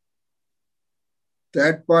மட்டும்தான்.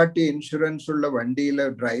 தேர்ட் பார்ட்டி இன்சூரன்ஸ் உள்ள வண்டியில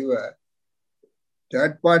டிரைவர்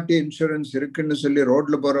தேர்ட் பார்ட்டி இன்சூரன்ஸ் இருக்குன்னு சொல்லி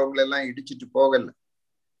ரோட்ல போறவங்களை எல்லாம் இடிச்சிட்டு போகல.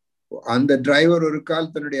 அந்த டிரைவர் ஒரு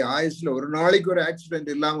கால் தன்னுடைய ஆயுசுல ஒரு நாளைக்கு ஒரு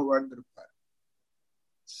ஆக்சிடென்ட் இல்லாம வாழ்ந்திருப்பார்.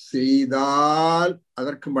 செய்தால்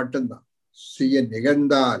அதற்கு மட்டும்தான், செய்ய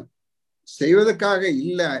நிகழ்ந்தால், செய்வதற்காக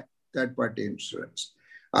இல்ல தேர்ட் பார்ட்டி இன்சூரன்ஸ்.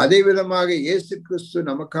 அதே விதமாக இயேசு கிறிஸ்து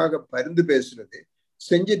நமக்காக பரிந்து பேசுறது,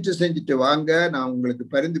 செஞ்சுட்டு வாங்க நான் உங்களுக்கு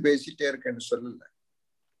பரிந்து பேசிட்டே இருக்கேன்னு சொல்லல.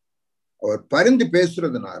 அவர் பரிந்து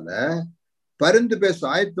பேசுறதுனால, பரிந்து பேச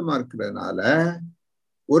ஆயத்தமா இருக்கிறதுனால,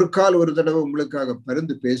 ஒரு கால் ஒரு தடவை உங்களுக்காக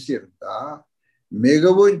பரிந்து பேசியிருந்தா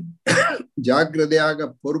மிகவும் ஜாக்கிரதையாக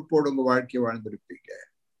பொறுப்போடு உங்க வாழ்க்கையை வாழ்ந்திருப்பீங்க.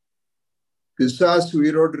 பிசாசு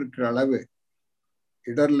உயிரோடு இருக்கிற அளவு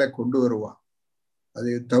இடர்ல கொண்டு வருவான்,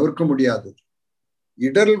 அது தவிர்க்க முடியாதது.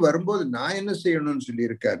 இடர்கள் வரும்போது நான் என்ன செய்யணும்னு சொல்லி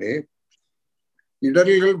இருக்காரு.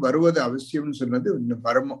 இடர்கள் வருவது அவசியம்னு சொன்னது இன்னும்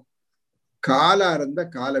மர்மம். காலா இருந்தா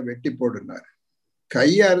காலை வெட்டி போடுனார்,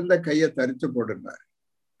 கையா இருந்தா கையை தரித்து போடுனார்,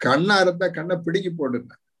 கண்ணா இருந்தா கண்ணை பிடுங்கி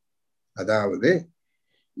போடுனார். அதாவது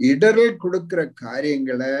இடர்கள் கொடுக்கிற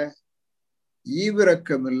காரியங்களை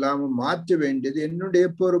ஈவிரக்கம் இல்லாம மாற்ற வேண்டியது என்னுடைய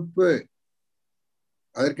பொறுப்பு.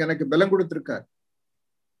 அதற்கு எனக்கு பலம் கொடுத்திருக்காரு.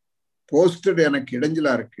 போஸ்டர் எனக்கு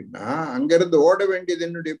இடைஞ்சலா இருக்குன்னா அங்கிருந்து ஓட வேண்டியது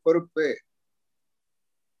என்னுடைய பொறுப்பு.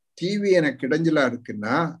 டிவி எனக்கு இடைஞ்சலா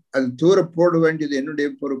இருக்குன்னா அது தூர போட வேண்டியது என்னுடைய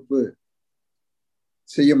பொறுப்பு.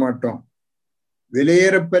 செய்ய மாட்டோம்.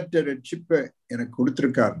 வெளியேறப்பெற்ற ரட்சிப்பை எனக்கு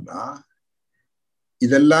கொடுத்திருக்காருன்னா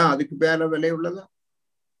இதெல்லாம் அதுக்கு மேல விலை உள்ளதா?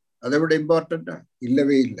 அதை விட இம்பார்ட்டண்டா?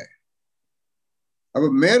 இல்லவே இல்லை. அப்ப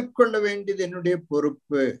மேற்கொள்ள வேண்டியது என்னுடைய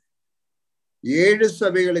பொறுப்பு. 7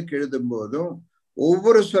 சபைகளுக்கு எழுதும் போதும்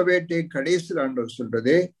ஒவ்வொரு சபையையும் கடைசியில் ஆண்டவர்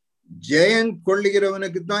சொல்றதே, ஜெயம்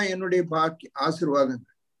கொள்ளுகிறவனுக்கு தான் என்னுடைய ஆசீர்வாதம்.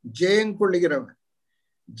 ஜெயம் கொள்ளுகிறவன்,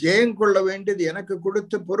 ஜெயம் கொள்ள வேண்டியது எனக்கு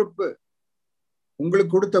கொடுத்த பொறுப்பு,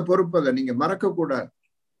 உங்களுக்கு கொடுத்த பொறுப்பு. அதை நீங்க மறக்க கூடாது.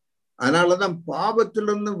 அதனாலதான்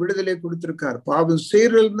பாவத்திலிருந்தும் விடுதலை கொடுத்திருக்கார், பாவம்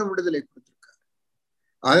செய்யறதும் விடுதலை கொடுத்திருக்கார்.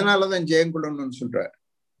 அதனாலதான் ஜெயம் கொள்ளணும்னு சொல்றார்.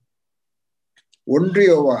 1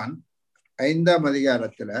 யோவான் 5ஆம்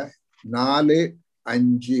அதிகாரத்துல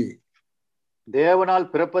 4-5, தேவனால்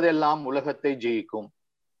பிறப்பதெல்லாம் உலகத்தை ஜெயிக்கும்,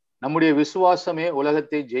 நம்முடைய விசுவாசமே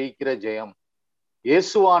உலகத்தை ஜெயிக்கிற ஜெயம்.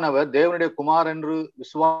 இயேசுவானவர் தேவனுடைய குமார் என்று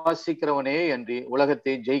விசுவாசிக்கிறவனே அன்றி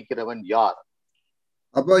உலகத்தை ஜெயிக்கிறவன் யார்?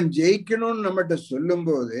 அப்ப ஜெயிக்கணும்னு நம்மகிட்ட சொல்லும்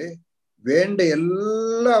போது வேண்ட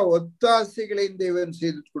எல்லா ஒத்தாசைகளையும் தேவன்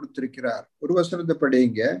செய்து கொடுத்திருக்கிறார். ஒரு வசனத்தை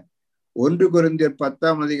படிங்க, 1 கொரிந்தியர்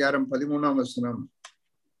 10ஆம் அதிகாரம் 13ஆம் வசனம்.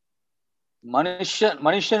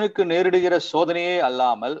 மனுஷனுக்கு நேரிடுகிற சோதனையே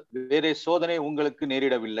அல்லாமல் வேறே சோதனை உங்களுக்கு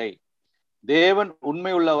நேரிடவில்லை. தேவன்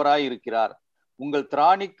உண்மை உள்ளவராய் இருக்கிறார். உங்கள்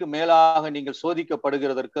திராணிக்கு மேலாக நீங்கள்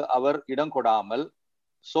சோதிக்கப்படுகிறதற்கு அவர் இடம் கொடாமல்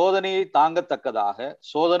சோதனையை தாங்கத்தக்கதாக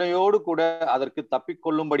சோதனையோடு கூட அதற்கு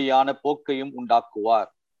தப்பிக்கொள்ளும்படியான போக்கையும் உண்டாக்குவார்.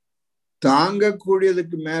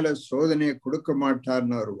 தாங்கக்கூடியதுக்கு மேல சோதனையை கொடுக்க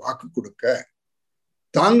மாட்டார்னு ஒரு வாக்கு கொடுக்க,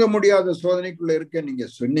 தாங்க முடியாத சோதனைக்குள்ள இருக்க நீங்க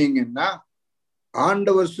சொன்னீங்கன்னா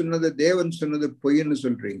ஆண்டவர் சொன்னது தேவன் சொன்னது பொய்ன்னு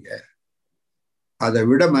சொல்றீங்க. அதை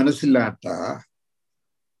விட மனசில்லாட்டா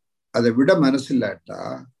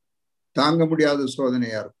தாங்க முடியாத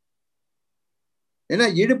சோதனையா இருக்கும். ஏன்னா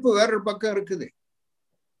இடுப்பு வேறொரு பக்கம் இருக்குது,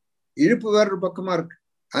 இழுப்பு வேறொரு பக்கமா இருக்கு.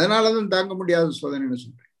 அதனாலதான் தாங்க முடியாத சோதனைன்னு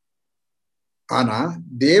சொல்றேன். ஆனா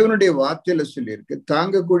தேவனுடைய வார்த்தையில சொல்லியிருக்கு,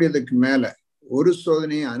 தாங்கக்கூடியதுக்கு மேல ஒரு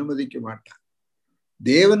சோதனையை அனுமதிக்க மாட்டான்.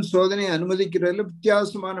 தேவன் சோதனை அனுமதிக்கிறதுல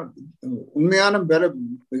வித்தியாசமான உண்மையான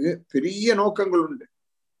பெரிய நோக்கங்கள் உண்டு.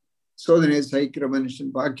 சோதனையை சகிக்கிற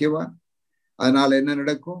மனுஷன் பாக்கியவான். அதனால என்ன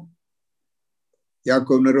நடக்கும்?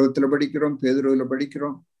 யாக்கோபு நிறுவத்துல படிக்கிறோம், பேதுருவுல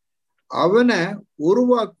படிக்கிறோம். அவனை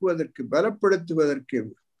உருவாக்குவதற்கு, பலப்படுத்துவதற்கு,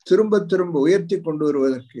 திரும்ப திரும்ப உயர்த்தி கொண்டு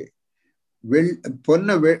வருவதற்கு,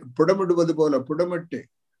 பொன்னை புடமிடுவது போல புடமிட்டு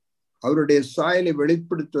அவருடைய சாயலை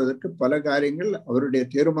வெளிப்படுத்துவதற்கு பல காரியங்கள் அவருடைய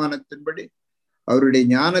தீர்மானத்தின்படி, அவருடைய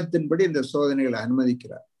ஞானத்தின்படி இந்த சோதனைகளை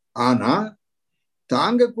அனுமதிக்கிறார். ஆனா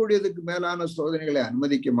தாங்கக்கூடியதுக்கு மேலான சோதனைகளை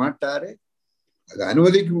அனுமதிக்க மாட்டாரு. அது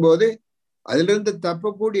அனுமதிக்கும் போது அதிலிருந்து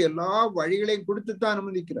தப்பக்கூடிய எல்லா வழிகளையும் கொடுத்துத்தான்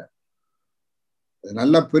அனுமதிக்கிறார். அது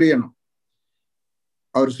நல்லா புரியணும்.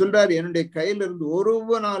 அவர் சொல்றாரு, என்னுடைய கையில இருந்து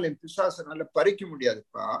ஒருவனாலும் பிசாசனால பறிக்க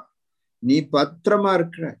முடியாதுப்பா, நீ பத்திரமா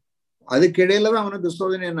இருக்கிற. அதுக்கு இடையில தான் அவனுக்கு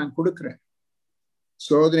சோதனையை நான் கொடுக்குறேன்.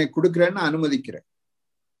 சோதனை கொடுக்குறேன்னு அனுமதிக்கிறேன்.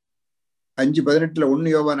 5:18 1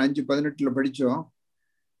 யோவான் 5:18 படிச்சோம்.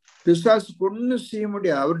 பிசாசுக்கு ஒண்ணும் செய்ய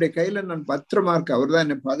முடியாது, அவருடைய கையில நான் பத்திரமா இருக்க, அவர் தான்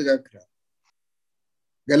என்னை பாதுகாக்கிறார்.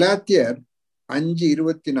 கலாத்தியர்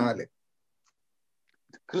 5:24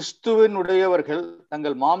 கிறிஸ்துவனுடையவர்கள்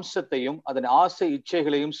தங்கள் மாம்சத்தையும் அதன் ஆசை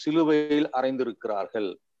இச்சைகளையும் சிலுவையில் அறைந்திருக்கிறார்கள்.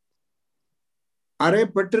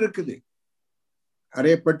 அறையப்பட்டிருக்குது.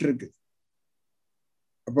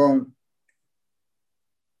 அப்போ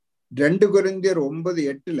 2 கொரிந்தியர்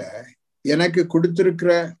 9:8 எனக்கு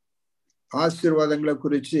கொடுத்திருக்கிற ஆசீர்வாதங்களை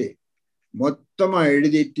குறிச்சு மொத்தமா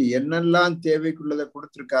எழுதிட்டு என்னெல்லாம் தேவைக்குள்ளதை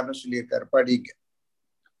கொடுத்திருக்காருன்னு சொல்லியிருக்காரு. படிங்க.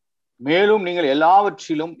 மேலும் நீங்கள்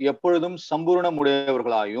எல்லாவற்றிலும் எப்பொழுதும்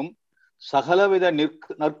சம்பூர்ணமுடையவர்களாயும் சகலவித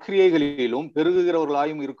நற்கிரியைகளிலும்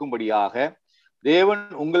பெருகுகிறவர்களாயும் இருக்கும்படியாக தேவன்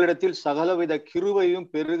உங்களிடத்தில் சகலவித கிருபையும்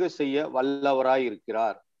பெருக செய்ய வல்லவராய்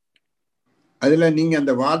இருக்கிறார். அதுல நீங்க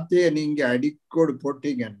அந்த வார்த்தையை நீங்க அடிக்கோடு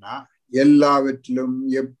போட்டீங்கன்னா, எல்லாவற்றிலும்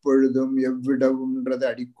எப்பொழுதும் எவ்விடவும்ன்றதை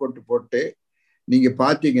அடிக்கோட்டு போட்டு நீங்க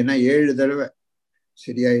பாத்தீங்கன்னா 7 தடவை,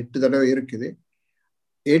 சரியா 8 தடவை இருக்குது.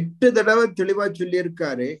 8 தடவை தெளிவா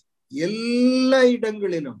சொல்லியிருக்காரு. எல்லா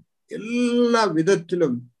இடங்களிலும் எல்லா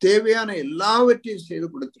விதத்திலும் தேவையான எல்லாவற்றையும் செய்து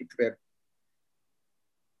கொடுத்திருக்கிறார்.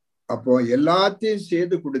 அப்போ எல்லாத்தையும்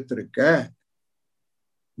செய்து கொடுத்திருக்க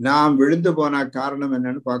நாம் விழுந்து போன காரணம்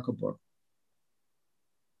என்னன்னு பார்க்க போறோம்.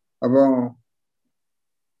 அப்போ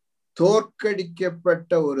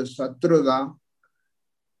தோற்கடிக்கப்பட்ட ஒரு சத்ரு தான்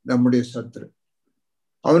நம்முடைய சத்ரு.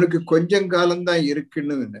 அவனுக்கு கொஞ்சம் காலம்தான்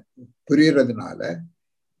இருக்குன்னு புரியறதுனால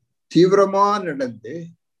தீவிரமா நடந்து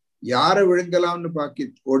யாரை விழுங்கலாம்னு பாக்கி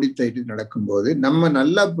ஓடி தயிட்டு நடக்கும்போது நம்ம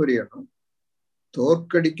நல்லா புரியணும்,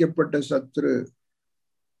 தோற்கடிக்கப்பட்ட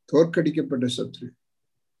சத்ரு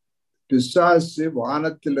பிசாசு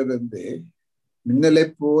வானத்திலிருந்து மின்னலை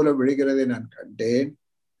போல விழுகிறதை நான் கண்டேன்,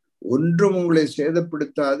 ஒன்றும் உங்களை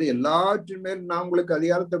சேதப்படுத்தாது, எல்லாற்றின் மேல் நான் உங்களுக்கு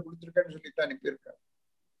அதிகாரத்தை கொடுத்திருக்கேன்னு சொல்லிட்டு அனுப்பியிருக்காரு.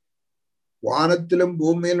 வானத்திலும்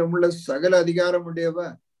பூமியிலும் உள்ள சகல அதிகாரம்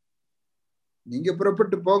உடையவர், நீங்க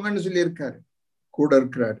புறப்பட்டு போங்கன்னு சொல்லியிருக்காரு. கூட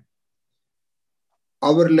இருக்கிறாரு,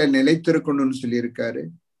 அவர்ல நிலைத்திருக்கணும்னு சொல்லியிருக்காரு.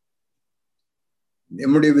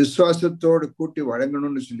 நம்முடைய விசுவாசத்தோடு கூட்டி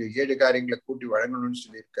வழங்கணும்னு சொல்லி 7 காரியங்களை கூட்டி வழங்கணும்னு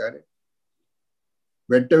சொல்லியிருக்காரு.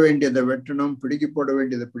 வெட்ட வேண்டியதை வெட்டணும், பிடுங்கி போட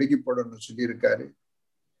வேண்டியதை பிடுங்கி போடணும்னு சொல்லியிருக்காரு.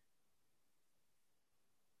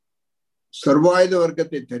 சர்வாயுத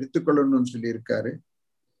வர்க்கத்தை தரித்துக் கொள்ளணும்னு சொல்லியிருக்காரு.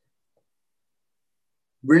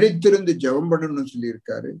 விழித்திருந்து ஜெபம் பண்ணணும்னு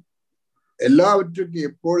சொல்லியிருக்காரு. எல்லாவற்றுக்கும்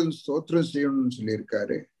எப்பொழுதும் ஸ்தோத்திரம் செய்யணும்னு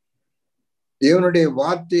சொல்லியிருக்காரு. தேவனுடைய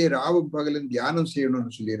வார்த்தையை ராவும் பகலும் தியானம்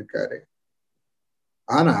செய்யணும்னு சொல்லியிருக்காரு.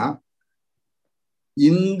 ஆனா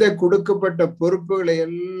இந்த கொடுக்கப்பட்ட பொறுப்புகளை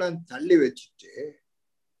எல்லாம் தள்ளி வச்சுட்டு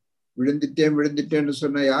விழுந்துட்டேன்னு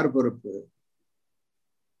சொன்ன யார் பொறுப்பு?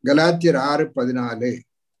 கலாத்தியர் 6:14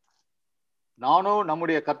 நானோ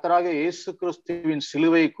நம்முடைய கர்த்தராகிய இயேசு கிறிஸ்துவின்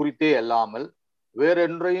சிலுவை குறித்தே அல்லாமல்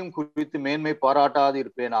வேறொன்றையும் குறித்து மேன்மை பாராட்டாது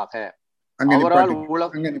இருப்பேனாக.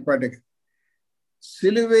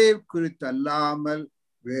 சிலுவை குறித்து அல்லாமல்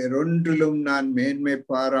வேறொன்றிலும் நான் மேன்மை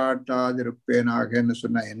பாராட்டாதிருப்பேனாக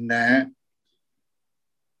சொன்ன என்ன?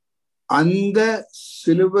 அந்த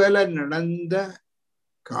சிலுவையில நடந்த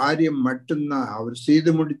காரியம் மட்டும்தான், அவர்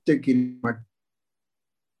செய்து முடித்த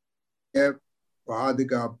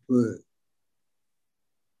பாதுகாப்பு,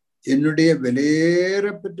 என்னுடைய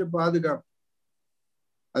வெளியேறப்பெற்ற பாதுகாப்பு.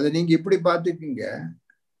 அதை நீங்க இப்படி பார்த்துக்கீங்க,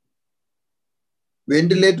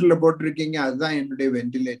 வெண்டிலேட்டர்ல போட்டிருக்கீங்க, அதுதான் என்னுடைய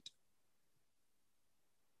வெண்டிலேட்டர்.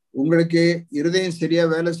 உங்களுக்கு இருதயம் சரியா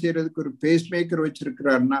வேலை செய்யறதுக்கு ஒரு பேஸ் மேக்கர்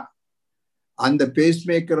வச்சிருக்கிறாருன்னா அந்த பேஸ்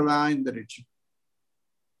மேக்கர் தான் இந்த ரட்சிப்பு.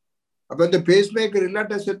 அப்ப இந்த பேஸ் மேக்கர்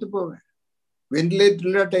இல்லாட்ட செத்து போவேன், வெண்டிலேட்டர்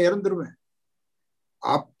இல்லாட்ட இறந்துருவேன்.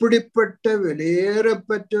 அப்படிப்பட்ட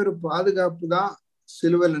வெளியேறப்பட்ட ஒரு பாதுகாப்பு தான்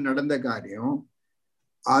சிலுவையில நடந்த காரியம்.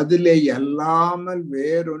 அதிலே அல்லாமல்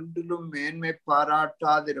வேறொன்றிலும் மேன்மை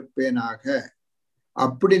பாராட்டாதிருப்பேனாக.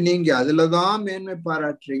 அப்படி நீங்க அதுலதான் மேன்மை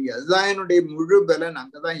பாராட்டுறீங்க, அதுதான் என்னுடைய முழு பலன்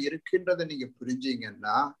அங்கதான் இருக்கின்றதை நீங்க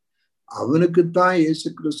புரிஞ்சீங்கன்னா அவனுக்குத்தான் இயேசு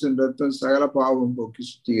கிறிஸ்துவின் ரத்தம் சகல பாவம் போக்கி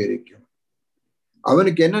சுத்திகரிக்கும்.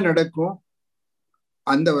 அவனுக்கு என்ன நடக்கும்?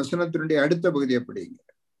 அந்த வசனத்தினுடைய அடுத்த பகுதி எப்படிங்க?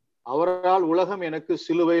 அவரால் உலகம் எனக்கு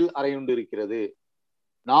சிலுவையில் அறையுண்டிருக்கிறது,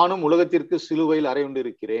 நானும் உலகத்திற்கு சிலுவையில்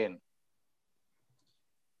அறையுண்டிருக்கிறேன்.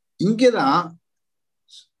 இங்கதான்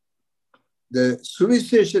இந்த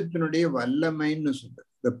சுவிசேஷத்தினுடைய வல்லமைன்னு சொல்ற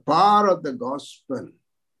the power of the gospel.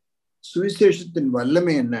 சுவிசேஷத்தின்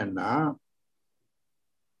வல்லமை என்னன்னா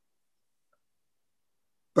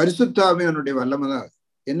பரிசுத்த ஆவியானுடைய வல்லமை தான்.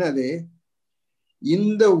 என்னது?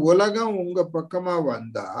 இந்த உலகம் உங்க பக்கமா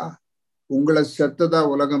வந்தா உங்களை செத்ததா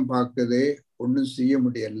உலகம் பார்க்குது, ஒண்ணும் செய்ய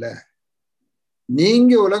முடியல.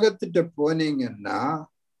 நீங்க உலகத்திட்ட போனீங்கன்னா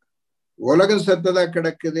உலகம் செத்ததா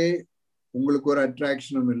கிடக்குது, உங்களுக்கு ஒரு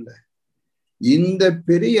அட்ராக்ஷனும் இல்லை. இந்த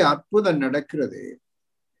பெரிய அற்புதம் நடக்கிறது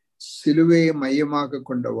சிலுவையை மையமாக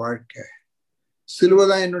கொண்ட வாழ்க்கை.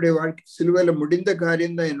 சிலுவைதான் என்னுடைய வாழ்க்கை, சிலுவையில முடிந்த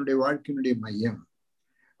காரியம்தான் என்னுடைய வாழ்க்கையினுடைய மையம்.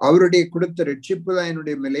 அவருடைய கொடுத்த ரட்சிப்பு தான்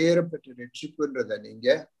என்னுடைய விலையேறப்பட்ட ரட்சிப்புன்றத நீங்க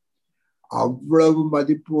அவ்வளவு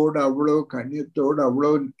மதிப்போடு, அவ்வளவு கண்ணியத்தோடு,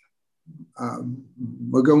 அவ்வளவு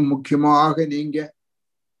மிகவும் முக்கியமாக நீங்க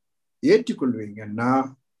ஏற்றுக்கொள்வீங்கன்னா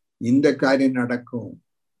இந்த காரியம் நடக்கும்.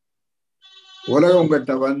 உலகம்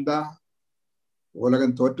உங்கள்கிட்ட வந்தா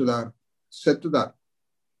உலகம் தோற்றுதார், செத்துதார்.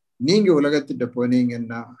 நீங்க உலகத்திட்ட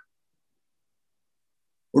போனீங்கன்னா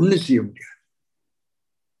ஒண்ணு செய்ய முடியாது.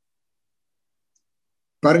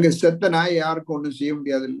 பாருங்க, செத்த நாய் யாருக்கும் ஒண்ணும் செய்ய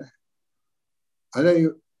முடியாது இல்ல, அதை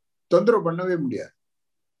தொந்தரவு பண்ணவே முடியாது.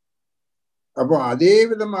 அப்போ அதே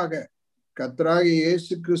விதமாக கர்த்தராகிய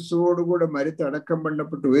இயேசு கிறிஸ்துவோடு கூட மரித்து அடக்கம்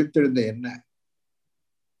பண்ணப்பட்டு உயிர்த்தெழுந்த என்ன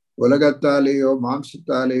உலகத்தாலேயோ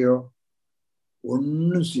மாம்சத்தாலேயோ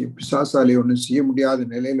ஒன்னும் பிசாசாலேயோ ஒன்னும் செய்ய முடியாத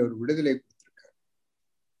நிலையில ஒரு விடுதலை கொடுத்திருக்காரு.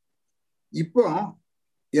 இப்போ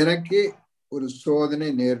எனக்கு ஒரு சோதனை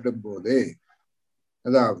நேரிடும் போது,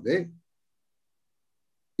 அதாவது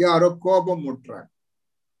யாரோ கோபம் மூட்டுறாங்க,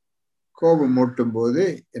 கோபம் மூட்டும் போது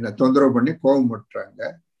என்னை தொந்தரவு பண்ணி கோபம் மூட்டுறாங்க,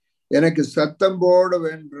 எனக்கு சத்தம் போட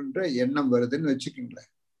வேண்டுன்ற எண்ணம் வருதுன்னு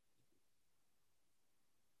வச்சுக்கோங்களேன்.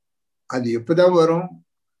 அது எப்பதான் வரும்?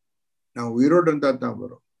 நான் உயிரோடு இருந்தா தான்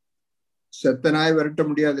வரும். செத்த நாய் விரட்ட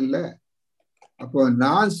முடியாது இல்ல. அப்போ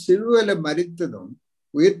நான் சிலுவையில மரித்ததும்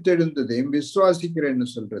உயிர்த்தெழுந்ததையும் விசுவாசிக்கிறேன்னு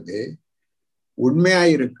சொல்றது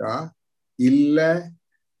உண்மையாயிருக்கா இல்ல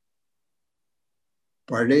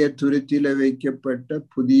பழைய துருத்தியில வைக்கப்பட்ட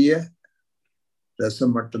புதிய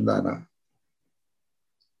ரசம் மட்டும்தானா?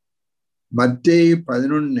 மத்தேயு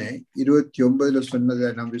 11:29 சொன்னதை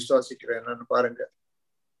நான் விசுவாசிக்கிறேன். என்னன்னு பாருங்க.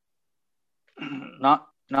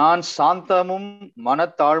 நான் சாந்தமும்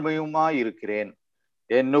மனத்தாழ்மையுமாய் இருக்கிறேன்,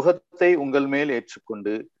 என் நுகத்தை உங்கள் மேல்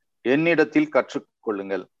ஏற்றுக்கொண்டு என்னிடத்தில்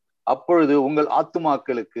கற்றுக்கொள்ளுங்கள், அப்பொழுது உங்கள்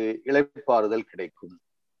ஆத்துமாக்களுக்கு இளைப்பாறுதல் கிடைக்கும்.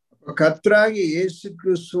 கர்த்தராகிய இயேசு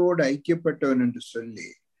கிறிஸ்துவோடு ஐக்கியப்பட்டவன் என்று சொல்லி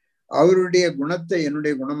அவருடைய குணத்தை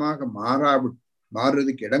என்னுடைய குணமாக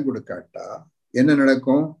மாறுறதுக்கு இடம் கொடுக்காட்டா என்ன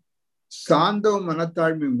நடக்கும்? சாந்தமும்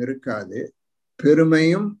மனத்தாழ்மையும் இருக்காது,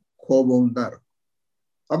 பெருமையும் கோபமும் தான் இருக்கும்.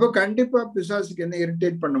 அப்ப கண்டிப்பா பிசாசுக்கு என்ன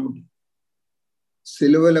இரிட்டேட் பண்ண முடியும்?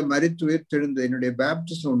 சிலுவையில மரித்து உயிர்த்தெழுந்த என்னுடைய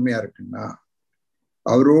பேப்டிசம் உண்மையா இருக்குன்னா,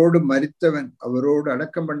 அவரோடு மரித்தவன், அவரோடு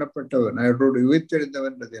அடக்கம் பண்ணப்பட்டவன், அவரோடு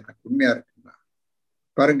உயிர்த்தெழுந்தவன்றது எனக்கு உண்மையா இருக்குன்னா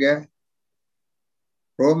பாருங்க,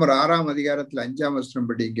 ரோமர் 6:5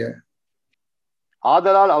 படிங்க.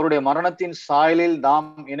 ஆதலால் அவருடைய மரணத்தின் சாயலில் நாம்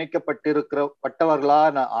இணைக்கப்பட்டிருக்கிறவர்களா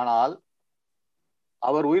ஆனால்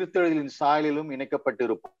அவர் உயிர்த்தெழுதலின் சாயலிலும்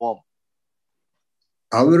இணைக்கப்பட்டிருப்போம்.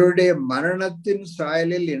 அவருடைய மரணத்தின்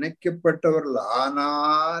சாயலில் இணைக்கப்பட்டவர்கள்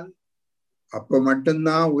ஆனால் அப்ப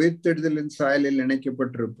மட்டும்தான் உயிர்த்தெழுதலின் சாயலில்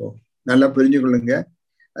இணைக்கப்பட்டிருப்போம். நல்லா புரிஞ்சுக்கொள்ளுங்க.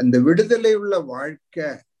 அந்த விடுதலை உள்ள வாழ்க்கை,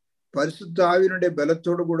 பரிசுத்த ஆவியினுடைய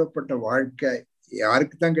பலத்தோடு கூடப்பட்ட வாழ்க்கை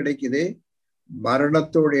யாருக்கு தான் கிடைக்குது?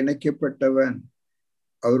 மரணத்தோடு இணைக்கப்பட்டவன்,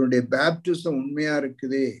 அவருடைய பேப்டிசம் உண்மையா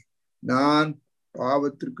இருக்குது. நான்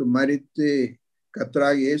பாவத்திற்கு மரித்து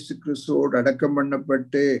கர்த்தராகிய இயேசு கிறிஸ்துவோடு அடக்கம்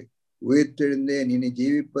பண்ணப்பட்டு உயிர்த்தெழுந்தேன், இனி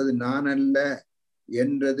ஜீவிப்பது நான் அல்ல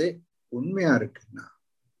என்றது உண்மையா இருக்குன்னா,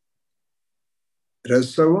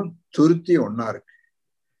 ரசமும் துருத்தி ஒன்னா இருக்கு,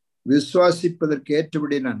 விசுவாசிப்பதற்கு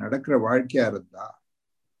ஏற்றபடி நான் நடக்கிற வாழ்க்கையா இருந்தா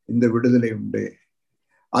இந்த விடுதலை உண்டு.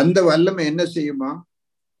 அந்த வல்லமை என்ன செய்யுமா?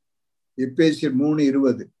 எபேசியர்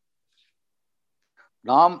 3:20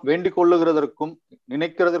 நாம் வேண்டிக் கொள்ளுகிறதற்கும்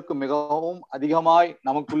நினைக்கிறதற்கும் மிகவும் அதிகமாய்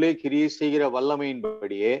நமக்குள்ளே கிரியை செய்கிற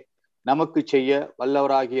வல்லமையின்படியே நமக்கு செய்ய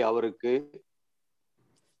வல்லவராகிய அவருக்கு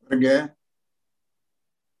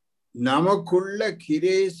நமக்குள்ள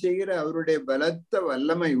கிரியை செய்கிற அவருடைய பலத்த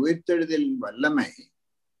வல்லமை, உயிர்த்தெழுதலின் வல்லமை,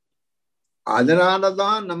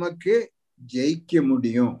 அதனாலதான் நமக்கு ஜெயிக்க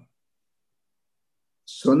முடியும்.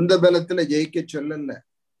 சொந்த பலத்துல ஜெயிக்க சொல்லல.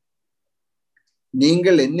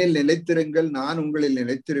 நீங்கள் என்னில் நிலைத்திருங்கள், நான் உங்களில்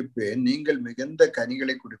நிலைத்திருப்பேன், நீங்கள் மிகுந்த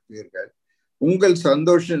கனிகளை கொடுப்பீர்கள், உங்கள்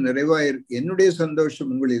சந்தோஷம் என்னுடைய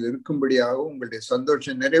சந்தோஷம் உங்களில் இருக்கும்படியாக, உங்களுடைய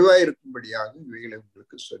சந்தோஷம் நிறைவாயிருக்கும்படியாக இவைகளை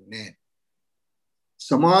உங்களுக்கு சொன்னேன்.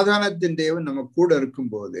 சமாதானத்தின் தேவன் நம்ம கூட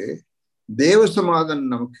இருக்கும்போது தேவ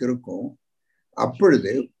சமாதானம் நமக்கு இருக்கும்.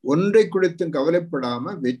 அப்பொழுது ஒன்றை குறித்தும்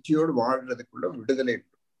கவலைப்படாம வெற்றியோடு வாழ்றதுக்குள்ள விடுதலை.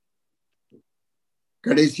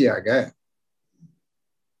 கடைசியாக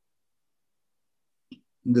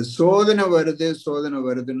இந்த சோதனை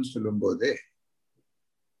வருதுன்னு சொல்லும் போது,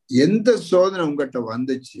 எந்த சோதனை உங்ககிட்ட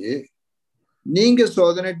வந்துச்சு? நீங்க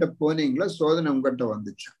சோதனைகிட்ட போனீங்களா? சோதனை உங்ககிட்ட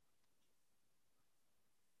வந்துச்சா?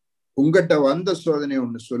 உங்ககிட்ட வந்த சோதனை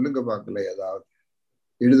ஒண்ணு சொல்லுங்க பார்க்கல. ஏதாவது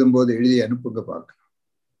எழுதும்போது எழுதி அனுப்புங்க பார்க்கலாம்.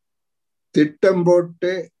 திட்டம்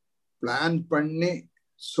போட்டு பிளான் பண்ணி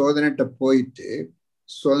சோதனைகிட்ட போயிட்டு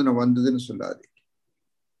சோதனை வந்ததுன்னு சொல்லாது.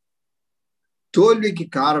 தோல்விக்கு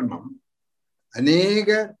காரணம் அநேக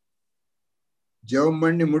ஜெபம்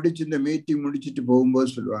பண்ணி முடிச்சு இந்த மீட்டிங் முடிச்சுட்டு போகும்போது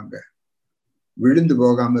சொல்லுவாங்க, விழுந்து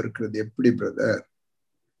போகாம இருக்கிறது எப்படி பிரதர்?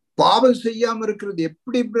 பாவம் செய்யாம இருக்கிறது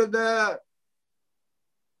எப்படி பிரதர்?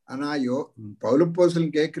 ஆனா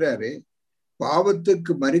பவுலப்போஸ்தலன் கேட்கிறாரு,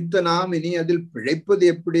 பாவத்துக்கு மரித்த நாம் இனி அதில் பிழைப்பது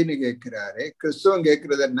எப்படின்னு கேட்கிறாரு. கிறிஸ்தவன்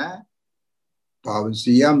கேட்கறது என்ன? பாவம்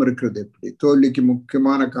செய்யாம இருக்கிறது எப்படி? தோல்விக்கு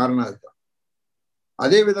முக்கியமான காரணம் அதுதான்.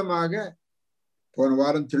 அதே விதமாக போன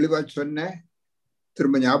வாரம் தெளிவா சொன்னேன்,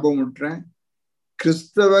 திரும்ப ஞாபகம் விட்டுறேன்.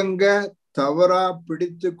 கிறிஸ்தவங்க தவறா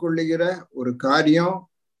பிடித்து கொள்ளுகிற ஒரு காரியம்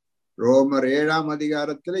ரோமர் 7ஆம்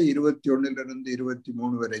அதிகாரத்துல 21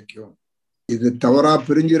 23 வரைக்கும், இது தவறா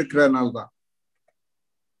பிரிஞ்சிருக்கிறனால்தான்.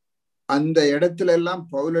 அந்த இடத்துல எல்லாம்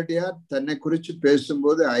பவுலடியார் தன்னை குறிச்சு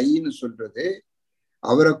பேசும்போது ஐன்னு சொல்றது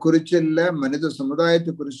அவரை குறிச்சு இல்ல, மனித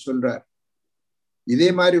சமுதாயத்தை குறிச்சு சொல்றார். இதே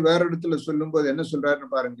மாதிரி வேற இடத்துல சொல்லும் போது என்ன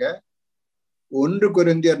சொல்றாருன்னு பாருங்க. 1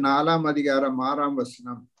 கொரிந்தியர் 4ஆம் அதிகாரம் 6ஆம்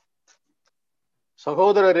வசனம்.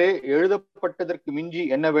 சகோதரரே, எழுதப்பட்டதற்கு மிஞ்சி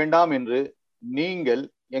என்ன வேண்டாம் என்று நீங்கள்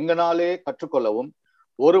எங்கனாலே கற்றுக்கொள்ளவும்,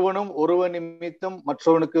 ஒருவனும் ஒருவன் நிமித்தம்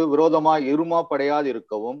மற்றவனுக்கு விரோதமாய் இருமாப்படையாது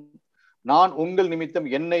இருக்கவும், நான் உங்கள் நிமித்தம்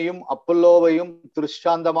என்னையும் அப்பல்லோவையும்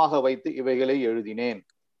திருஷ்டாந்தமாக வைத்து இவைகளை எழுதினேன்.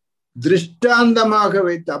 திருஷ்டாந்தமாக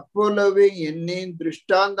வைத்து, அப்பல்லோவை என்னையும்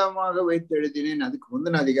திருஷ்டாந்தமாக வைத்து எழுதினேன். அதுக்கு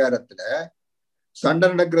முந்தின அதிகாரத்துல சண்டை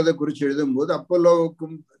நடக்கிறத குறிச்சு எழுதும் போது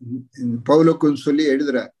அப்பல்லோவுக்கும் பவுலுக்கும் சொல்லி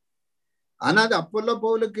எழுதுறார். ஆனா அது அப்பல்லோ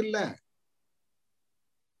பவுலுக்கு இல்ல,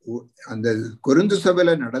 அந்த கொரிந்து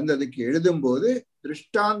சபையில நடந்ததுக்கு எழுதும் போது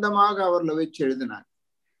திருஷ்டாந்தமாக அவர்களை வச்சு எழுதினார்.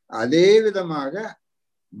 அதே விதமாக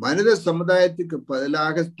மனித சமுதாயத்துக்கு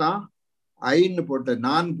பதிலாகத்தான் ஐன்னு போட்ட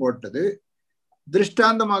நான் போட்டது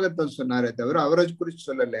திருஷ்டாந்தமாகத்தான் சொன்னாரே தவிர அவரை குறிச்சு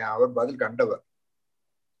சொல்லலையா. அவர் பதில் கண்டவர்.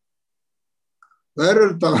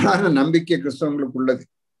 வேறொரு தவறான நம்பிக்கை கிறிஸ்தவங்களுக்கு உள்ளது.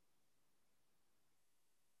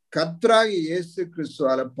 கர்த்தராகிய இயேசு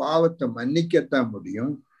கிறிஸ்துவால பாவத்தை மன்னிக்கத்தான்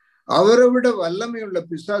முடியும், அவரை விட வல்லமை உள்ள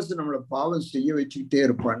பிசாசு நம்மளை பாவம் செய்ய வச்சுக்கிட்டே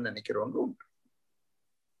இருப்பான்னு நினைக்கிறவங்க உண்டு.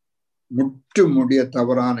 முற்று முடிய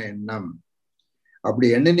தவறான எண்ணம். அப்படி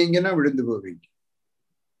எண்ணினீங்கன்னா விழுந்து போவீங்க.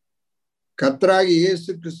 கர்த்தராகிய இயேசு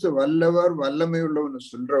கிறிஸ்து வல்லவர், வல்லமை உள்ளவன்னு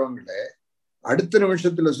சொல்றவங்கள அடுத்த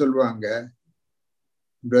நிமிஷத்துல சொல்லுவாங்க,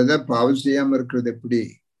 பிரதர் பாவம் செய்யாம இருக்கிறது எப்படி?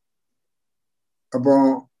 அப்போ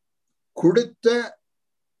கொடுத்த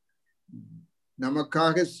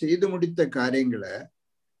நமக்காக செய்து முடித்த காரியங்களை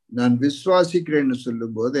நான் விசுவாசிக்கிறேன்னு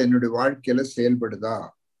சொல்லும் போது என்னுடைய வாழ்க்கையில செயல்படுதா?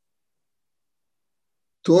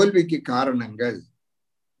 தோல்விக்கு காரணங்கள்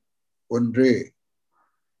ஒன்று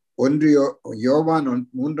யோவான்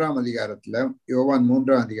 3ஆம் அதிகாரத்துல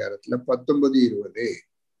 19-20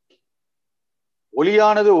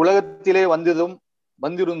 ஒளியானது உலகத்திலே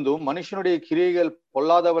வந்திருந்தும் மனுஷனுடைய கிரியைகள்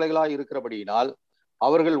பொல்லாதவளைகளாய் இருக்கிறபடியினால்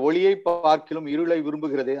அவர்கள் ஒளியை பார்க்கிலும் இருளை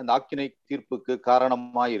விரும்புகிறதே அந்த ஆக்கினை தீர்ப்புக்கு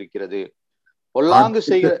காரணமாய் இருக்கிறது.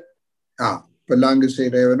 பொல்லாங்கு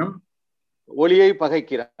செய்கிறவனும் ஒளியை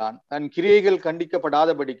பகைக்கிறான், தன் கிரியைகள்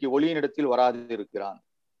கண்டிக்கப்படாதபடிக்கு ஒளியினிடத்தில் வராது இருக்கிறான்.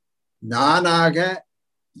 நானாக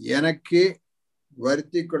எனக்கு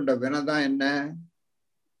வருத்தி கொண்ட வினதான் என்ன?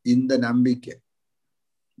 இந்த நம்பிக்கை.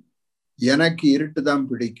 எனக்கு இருட்டுதான்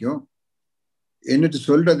பிடிக்கும். என்னட்டு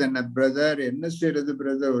சொல்றது என்ன? பிரதர் என்ன செய்யறது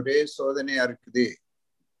பிரதர், ஒரே சோதனையா இருக்குது.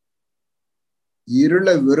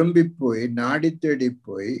 இருளை விரும்பி போய் நாடி தேடி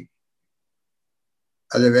போய்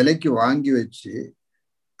அதை விலைக்கு வாங்கி வச்சு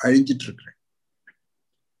அழிஞ்சிட்டு இருக்கிறேன்.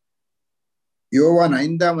 யோவான்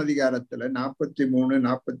 5ஆம் அதிகாரத்துல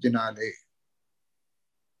 43-44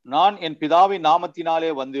 நான் என் பிதாவின் நாமத்தினாலே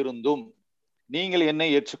வந்திருந்தும் நீங்கள் என்னை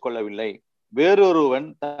ஏற்றுக்கொள்ளவில்லை. வேறொருவன்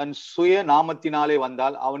தன் சுய நாமத்தினாலே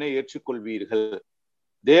வந்தால் அவனை ஏற்றுக்கொள்வீர்கள்.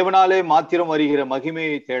 தேவனாலே மாத்திரம் வருகிற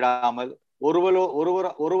மகிமையை தேடாமல்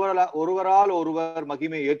ஒருவரால் ஒருவர்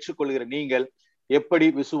மகிமையை ஏற்றுக்கொள்கிற நீங்கள் எப்படி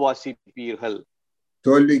விசுவாசிப்பீர்கள்?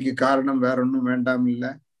 தோல்விக்கு காரணம் வேற ஒன்றும் வேண்டாம் இல்ல.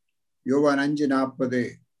 யோவான் 5:40.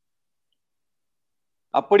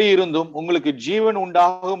 அப்படி இருந்தும் உங்களுக்கு ஜீவன்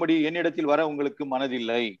உண்டாகும்படி என்னிடத்தில் வர உங்களுக்கு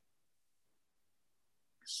மனதில்லை.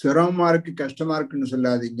 சிரமமா இருக்கு, கஷ்டமா இருக்குன்னு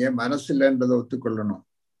சொல்லாதீங்க, மனசு இல்லைன்றதை ஒத்துக்கொள்ளணும்.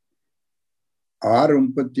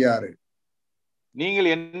 6:36. நீங்கள்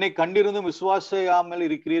என்னை கண்டிருந்தும் விசுவாசியாமல்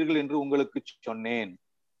இருக்கிறீர்கள் என்று உங்களுக்கு சொன்னேன்.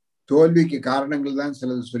 தோல்விக்கு காரணங்கள் தான்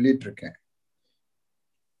சிலது சொல்லிட்டு இருக்கேன்.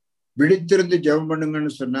 விழித்திருந்து ஜெபம்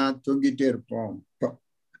பண்ணுங்கன்னு சொன்னா தூங்கிட்டே இருப்போம்,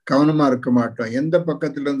 கவனமா இருக்க மாட்டோம். எந்த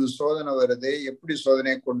பக்கத்துல இருந்து சோதனை வருது, எப்படி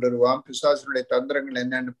சோதனையை கொண்டு வருவான், பிசாசுடைய தந்திரங்கள்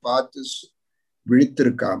என்னன்னு பார்த்து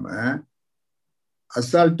விழித்திருக்காம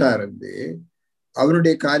அசால்ட்டா இருந்து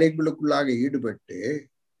அவனுடைய காரியங்களுக்குள்ளாக ஈடுபட்டு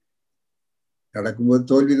நடக்கும்போது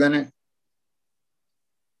தோல்வி தானே.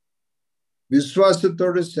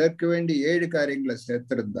 விசுவாசத்தோடு சேர்க்க வேண்டிய 7 காரியங்களை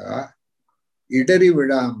சேர்த்திருந்தா இடறி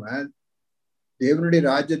விழாம தேவனுடைய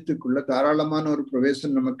ராஜ்யத்துக்குள்ள தாராளமான ஒரு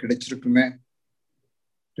பிரவேசம் நமக்கு கிடைச்சிருக்குமே.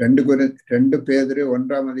 2 பேதுரு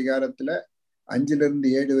 1ஆம் அதிகாரத்துல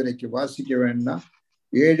 5-7 வரைக்கும் வாசிக்க வேண்டாம்.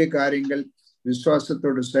 7 காரியங்கள்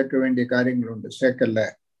விசுவாசத்தோடு சேர்க்க வேண்டிய காரியங்கள் உண்டு. சேர்க்கல.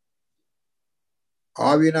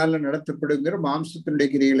 ஆவியினால நடத்தப்படுங்கிற மாம்சத்தினுடைய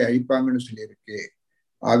கிரிகளை அழிப்பாங்கன்னு சொல்லியிருக்கு.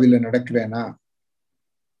 ஆவியில நடக்கிறேனா?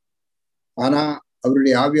 ஆனா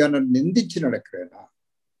அவருடைய ஆவியான நிந்திச்சு நடக்கிறேனா?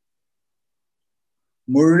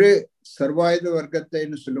 முழு சர்வாயுத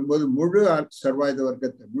வர்க்கத்தைன்னு சொல்லும்போது முழு சர்வாயுத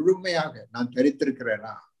வர்க்கத்தை முழுமையாக நான்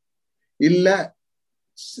தரித்திருக்கிறேனா? இல்ல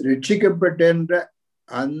ரட்சிக்கப்பட்டேன்ற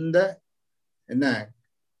அந்த என்ன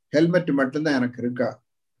ஹெல்மெட் மட்டும்தான் எனக்கு இருக்கா?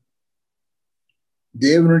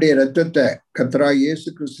 தேவனுடைய ரத்தத்தை, கர்த்தராகிய இயேசு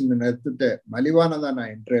கிறிஸ்துவின் ரத்தத்தை மலிவானதா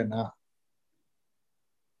நான் என்றேனா?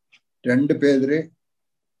 2 பேதுரு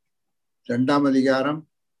 2ஆம் அதிகாரம்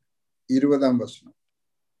 20ஆம் வசனம்.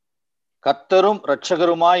 கர்த்தரும்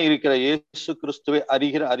இரட்சகருமாய் இருக்கிற இயேசு கிறிஸ்துவை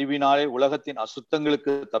அறிகிற அறிவினாலே உலகத்தின்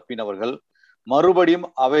அசுத்தங்களுக்கு தப்பினவர்கள் மறுபடியும்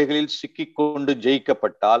அவைகளில் சிக்கிக்கொண்டு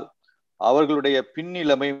ஜெயிக்கப்பட்டால் அவர்களுடைய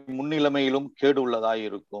பின்னிலைமை முன்னிலைமையிலும் கேடு உள்ளதாய்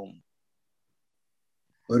இருக்கும்.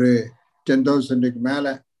 ஒரு 10,000 மேல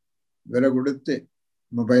விலை கொடுத்து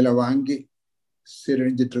மொபைலை வாங்கி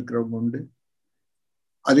சீரழிஞ்சிட்டு இருக்கிறவங்க உண்டு.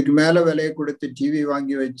 அதுக்கு மேல விலையை கொடுத்து டிவி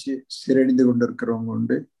வாங்கி வச்சு சீரழிந்து கொண்டு இருக்கிறவங்க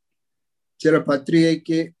உண்டு. சில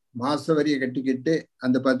பத்திரிகைக்கு மாச வரியை கட்டிக்கிட்டு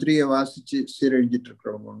அந்த பத்திரிகையை வாசிச்சு சீரழிஞ்சிட்டு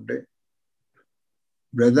இருக்கிறவங்க உண்டு.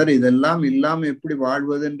 பிரதர், இதெல்லாம் இல்லாம எப்படி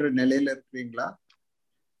வாழ்வதுன்ற நிலையில இருக்கிறீங்களா?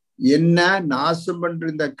 என்ன நாசம் பண்ற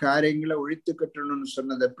இந்த காரியங்களை ஒழித்து கட்டணும்னு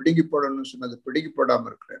சொன்னதை பிடுங்கி போடணும்னு சொன்னதை பிடுங்கி போடாம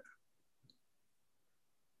இருக்கிறேன்.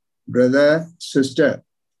 பிரதர், சிஸ்டர்,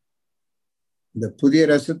 இந்த புதிய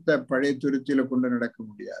ரசத்தை பழைய துருத்தியில கொண்டு நடக்க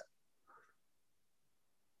முடியாது.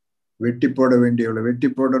 வெட்டி போட வேண்டியவளை வெட்டி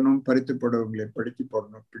போடணும், பறித்து போடவங்களை படுத்தி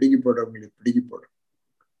போடணும், பிடுங்கி போடவங்களை பிடுங்கி போடணும்.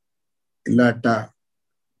 இல்லாட்டா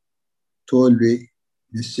தோல்வி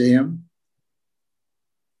நிச்சயம்.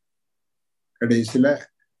 கடைசியில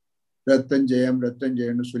ரத்தம்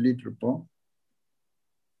ஜெயம்னு சொல்லிட்டு இருப்போம்,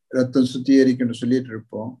 ரத்தம் சுத்திகரிக்கணும்னு சொல்லிட்டு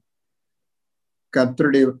இருப்போம்.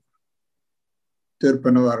 கர்த்தருடைய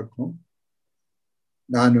தீர்ப்பனவா இருக்கும்.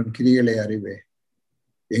 நான் உன் கிரிகளை அறிவேன்,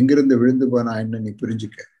 எங்கிருந்து விழுந்து போனா என்ன நீ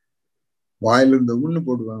புரிஞ்சுக்க. வாயிலிருந்து உண்ணு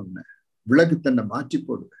போடுவேன், உன்னை விளக்கு தன்னை மாற்றி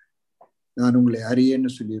போடுவேன், நான் உங்களை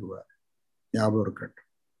அறியேன்னு சொல்லிடுவார். ஞாபகம் இருக்கட்டும்.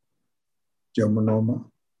 ஜெபமனோமா.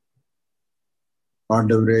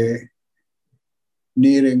 ஆண்டவரே,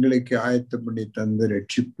 நீர் எங்களுக்கு ஆயத்தம் பண்ணி தந்த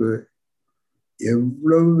ரட்சிப்பு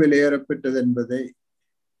எவ்வளவு விலையேறப்பட்டது என்பதை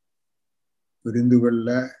புரிந்து கொள்ள,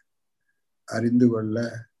 அறிந்து கொள்ள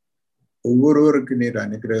ஒவ்வொருவருக்கு நீர்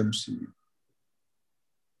அனுகிரகம் செய்யும்.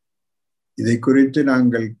 இதை குறித்து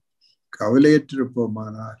நாங்கள்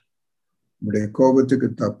கவலையற்றிருப்போமானால் உங்களுடைய கோபத்துக்கு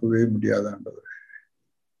தப்பவே முடியாது.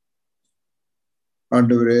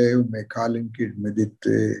 ஆண்டவரே, உண்மை காலின் கீழ்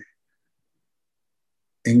மிதித்து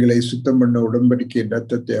எங்களை சுத்தம் பண்ண உடன்படிக்கை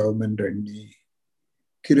ரத்தத்தை அவம் என்று எண்ணி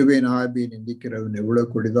கிருபையின் ஆவியை நிந்திக்கிறவன்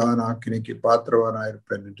எவ்வளவு கொடிதான் ஆக்கினைக்கு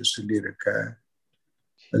பாத்திரவானாயிருப்பேன் என்று சொல்லியிருக்க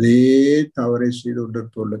அதே தவறை செய்து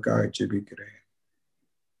கொண்டிருப்பவர்களுக்காக ஜெபிக்கிறேன்.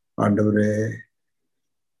 ஆண்டவரே,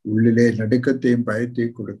 உள்ளிலே நடுக்கத்தையும்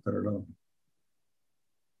பயத்தையும் கொடுக்கிறோம்.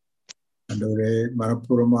 ஆண்டவரே,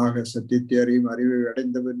 மனப்பூர்வமாக சத்தியத்தை அறியும் அறிவை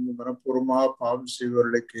அடைந்தவன் மனப்பூர்வமாக பாவம்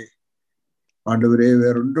செய்வர்களுக்கு ஆண்டவரே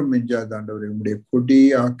வேறொன்றும் மிஞ்சாது. ஆண்டவரே, உங்களுடைய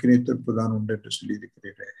கொடிய ஆக்கினை தீர்ப்பு தான் உண்டு என்று சொல்லி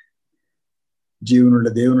இருக்கிறீரே. ஜீவனுள்ள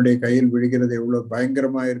தேவனுடைய கையில் விழுகிறது எவ்வளவு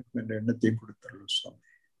பயங்கரமா இருக்கும் என்ற எண்ணத்தையும் கொடுத்துள்ளோம் சுவாமி.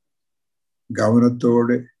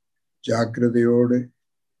 கவனத்தோடு ஜாக்கிரதையோடு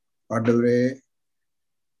ஆண்டவரே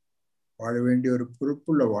வாழ வேண்டிய ஒரு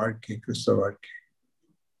பொறுப்புள்ள வாழ்க்கை, கிறிஸ்தவ வாழ்க்கை.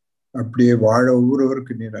 அப்படியே வாழ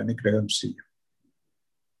ஒவ்வொருவருக்கு நீர் அனுக்கிரகம் செய்யும்.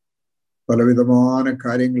 பலவிதமான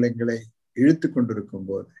காரியங்கள் எங்களை இழுத்து கொண்டிருக்கும்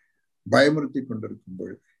போது, பயமுறுத்தி கொண்டிருக்கும்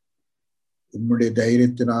பொழுது உம்முடைய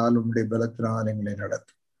தைரியத்தினால், உம்முடைய பலத்தினால் எங்களை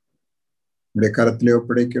நடத்தும். உம்முடைய கரத்திலே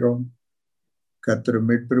ஒப்படைக்கிறோம். கர்த்தரும்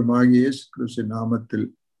மீட்பெருமாகிய இயேசு கிறிஸ்து நாமத்தில்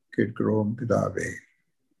கேட்கிறோம் பிதாவே,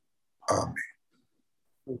 ஆமென்.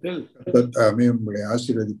 ஆமென். உங்களை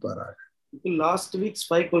ஆசீர்வதிப்பாராக. Last week's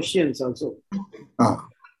 5 questions also.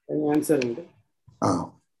 Answer.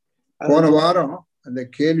 போன வாரம் அந்த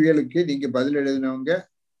கேள்விகளுக்கு நீங்க பதில் எழுதினவங்க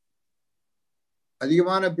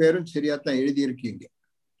அதிகமான பேரும் சரியாத்தான் எழுதியிருக்கீங்க.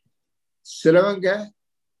 சிலவங்க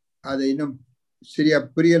அதை இன்னும் சரியா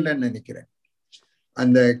புரியலன்னு நினைக்கிறேன்.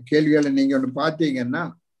 அந்த கேள்விகளை நீங்க ஒண்ணு பார்த்தீங்கன்னா,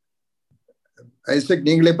 ஐசக்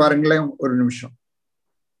நீங்களே பாருங்களேன் ஒரு நிமிஷம்.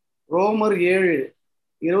 ரோமர்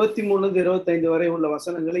 7:23-25 வரை உள்ள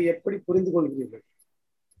வசனங்களை எப்படி புரிந்து கொள்கிறீர்கள்?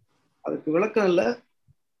 அதுக்கு விளக்கம் இல்லை.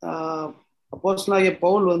 அப்போஸ்தலனாகிய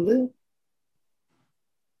பவுல்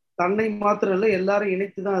தன்னை மாத்திரம் இல்லை, எல்லாரும்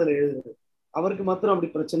இணைத்துதான் அதுல எழுதுறது. அவருக்கு மாத்திரம் அப்படி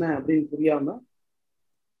பிரச்சனை அப்படின்னு புரியாம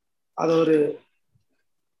அது ஒரு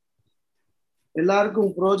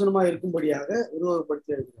எல்லாருக்கும் பிரயோஜனமா இருக்கும்படியாக உருவகப்படுத்தி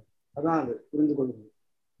எழுதுறாரு. அதான் அது புரிந்து கொள்கிறது.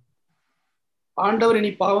 ஆண்டவர்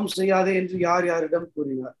இனி பாவம் செய்யாதே என்று யார் யாரிடம்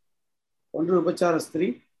கூறினார்? ஒன்று விபச்சார ஸ்திரீ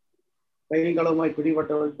கையங்களவுமாய்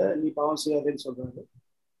பிடிபட்டவள்கிட்ட நீ பாவம் செய்யாதேன்னு சொல்றாரு.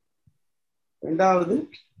 ரெண்டாவது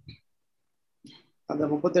அந்த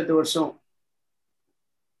 38 வருஷம்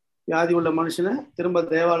வியாதி உள்ள மனுஷனை திரும்ப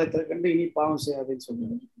தேவாலயத்தை கண்டு இனி பாவம் செய்யாதேன்னு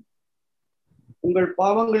சொல்றாரு. உங்கள்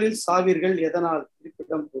பாவங்களில் சாவீர்கள், எதனால்?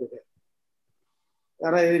 இருப்பிடம் கூறுக.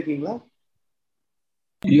 யாராவது இருக்கீங்களா?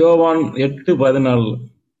 யோவான் 8:14.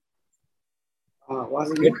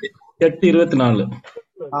 8:24.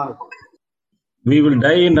 We will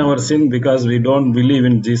die in our sin because we don't believe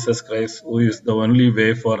in Jesus Christ, who is the only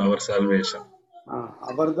way for our salvation.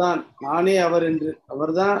 அவர்தான் நானே அவர் என்று,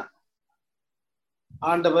 அவர்தான்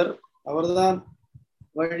ஆண்டவர், அவர்தான்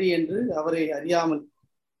வழி என்று அவரை அறியாமல்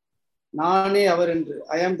நானே அவர் என்று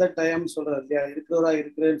ஐ ஆம் தட் ஐ ஆம் சொல்றாரு இல்லையா? இருக்கிறவரா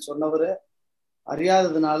இருக்கிறேன்னு சொன்னவரை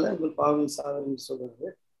அறியாததுனால உங்கள் பாவம் சாவர் என்று சொல்றாரு.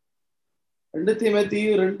 2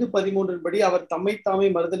 தீமோத்தேயு 2:13 படி அவர் தம்மைத்தாமே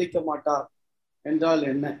மறுதலிக்க மாட்டார் என்றால்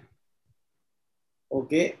என்ன?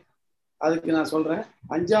 ஓகே, அதுக்கு நான் சொல்றேன்.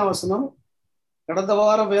 5ஆம் வசனம், கடந்த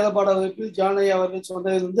வாரம் வேத பாட வகுப்பில் ஜானையா அவர்கள்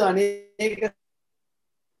சொன்னது அநேகர்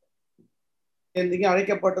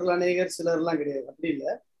அழைக்கப்பட்டுள்ள அநேகர் சிலர்லாம் கிடையாது. அப்படி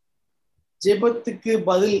இல்லை. ஜெபத்துக்கு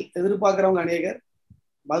பதில் எதிர்பார்க்கிறவங்க அநேகர்,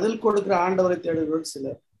 பதில் கொடுக்கிற ஆண்டவரை தேடுகிறவர்கள்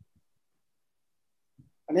சிலர்,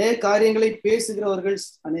 அநேக காரியங்களை பேசுகிறவர்கள்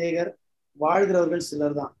அநேகர், வாழ்கிறவர்கள்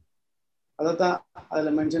சிலர் தான். அதைத்தான்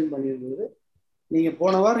அதுல மென்ஷன் பண்ணியிருந்தது. நீங்க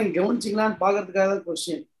போன வாரம் நீங்க கவனிச்சிங்களான்னு பாக்குறதுக்காக தான்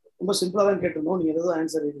கொஸ்டின். ரொம்ப சிம்பிளா தான் கேட்டிருந்தோம். நீங்க ஏதோ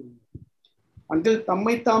ஆன்சர் எழுதுங்க. அன்றில்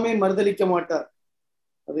தம்மைத்தாமே மறுதலிக்க மாட்டார்.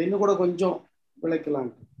 அது இன்னும் கூட கொஞ்சம்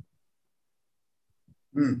விளக்கலாம்.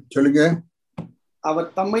 சொல்லுங்க. அவர்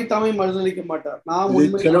தம்மைத்தாமே மறுதலிக்க மாட்டார். நாம்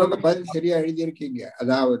பதில் சரியா எழுதியிருக்கீங்க.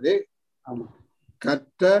 அதாவது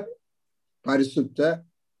கர்த்தர் பரிசுத்தர்,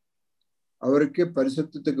 அவருக்கு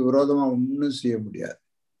பரிசுத்தத்துக்கு விரோதமா ஒன்றும் செய்ய முடியாது.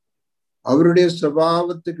 அவருடைய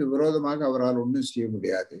சுபாவத்துக்கு விரோதமாக அவரால் ஒன்றும் செய்ய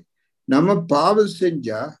முடியாது. நம்ம பாவம்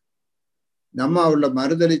செஞ்சா நம்ம அவளை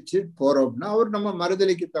மறுதலிச்சு போறோம்னா அவர் நம்ம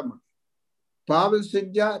மறுதலிக்கத்தான் முடியும். பாவம்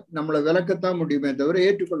செஞ்சா நம்மளை விளக்கத்தான் முடியுமே தவிர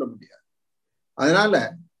ஏற்றுக்கொள்ள முடியாது. அதனால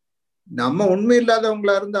நம்ம உண்மை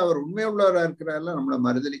இல்லாதவங்களா இருந்து அவர் உண்மை உள்ளவராக இருக்கிறாருல நம்மளை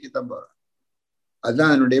மறுதலிக்கத்தான் போறார்.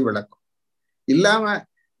 அதுதான் அதனுடைய விளக்கம். இல்லாம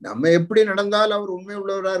நம்ம எப்படி நடந்தாலும் அவர் உண்மை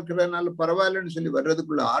உள்ளவராக இருக்கிறதுனால பரவாயில்லன்னு சொல்லி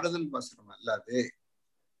வர்றதுக்குள்ள ஆறுதல் வசனம் அல்லாது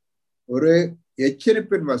ஒரு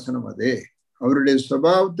எச்சரிப்பின் வசனம். அது அவருடைய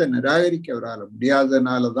சுபாவத்தை நிராகரிக்க அவரால்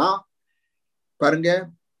முடியாததுனாலதான் பாருங்க,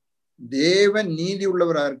 தேவன் நீதி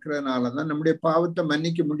உள்ளவராக இருக்கிறதுனாலதான் நம்முடைய பாவத்தை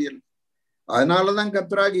மன்னிக்க முடியல. அதனாலதான்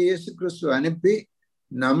கர்த்தராகிய இயேசு கிறிஸ்து அனுப்பி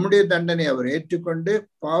நம்முடைய தண்டனை அவர் ஏற்றுக்கொண்டு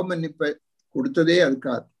பாவ மன்னிப்பை கொடுத்ததே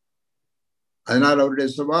அதுக்காக. அதனால அவருடைய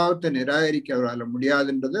சுபாவத்தை நிராகரிக்க அவரால்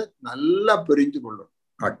முடியாதுன்றதை நல்லா புரிந்து கொள்ளும்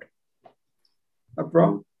காட்டும்.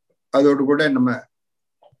 அப்புறம் அதோடு கூட நம்ம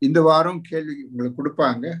இந்த வாரம் கேள்வி உங்களுக்கு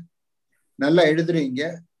கொடுப்பாங்க, நல்லா எழுதுறீங்க.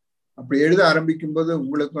 அப்படி எழுத ஆரம்பிக்கும் போது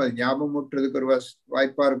உங்களுக்கும் அது ஞாபகம் ஊட்டுறதுக்கு ஒரு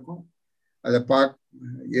வாய்ப்பா இருக்கும். அதை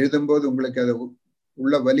எழுதும்போது உங்களுக்கு அதை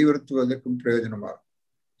உள்ள வலியுறுத்துவதற்கும் பிரயோஜனமாகும்.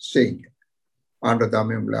 செய்யுங்க. ஆண்டவர்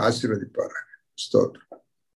தாமே உங்களை ஆசீர்வதிப்பார்கள். ஸ்தோத்திரம்.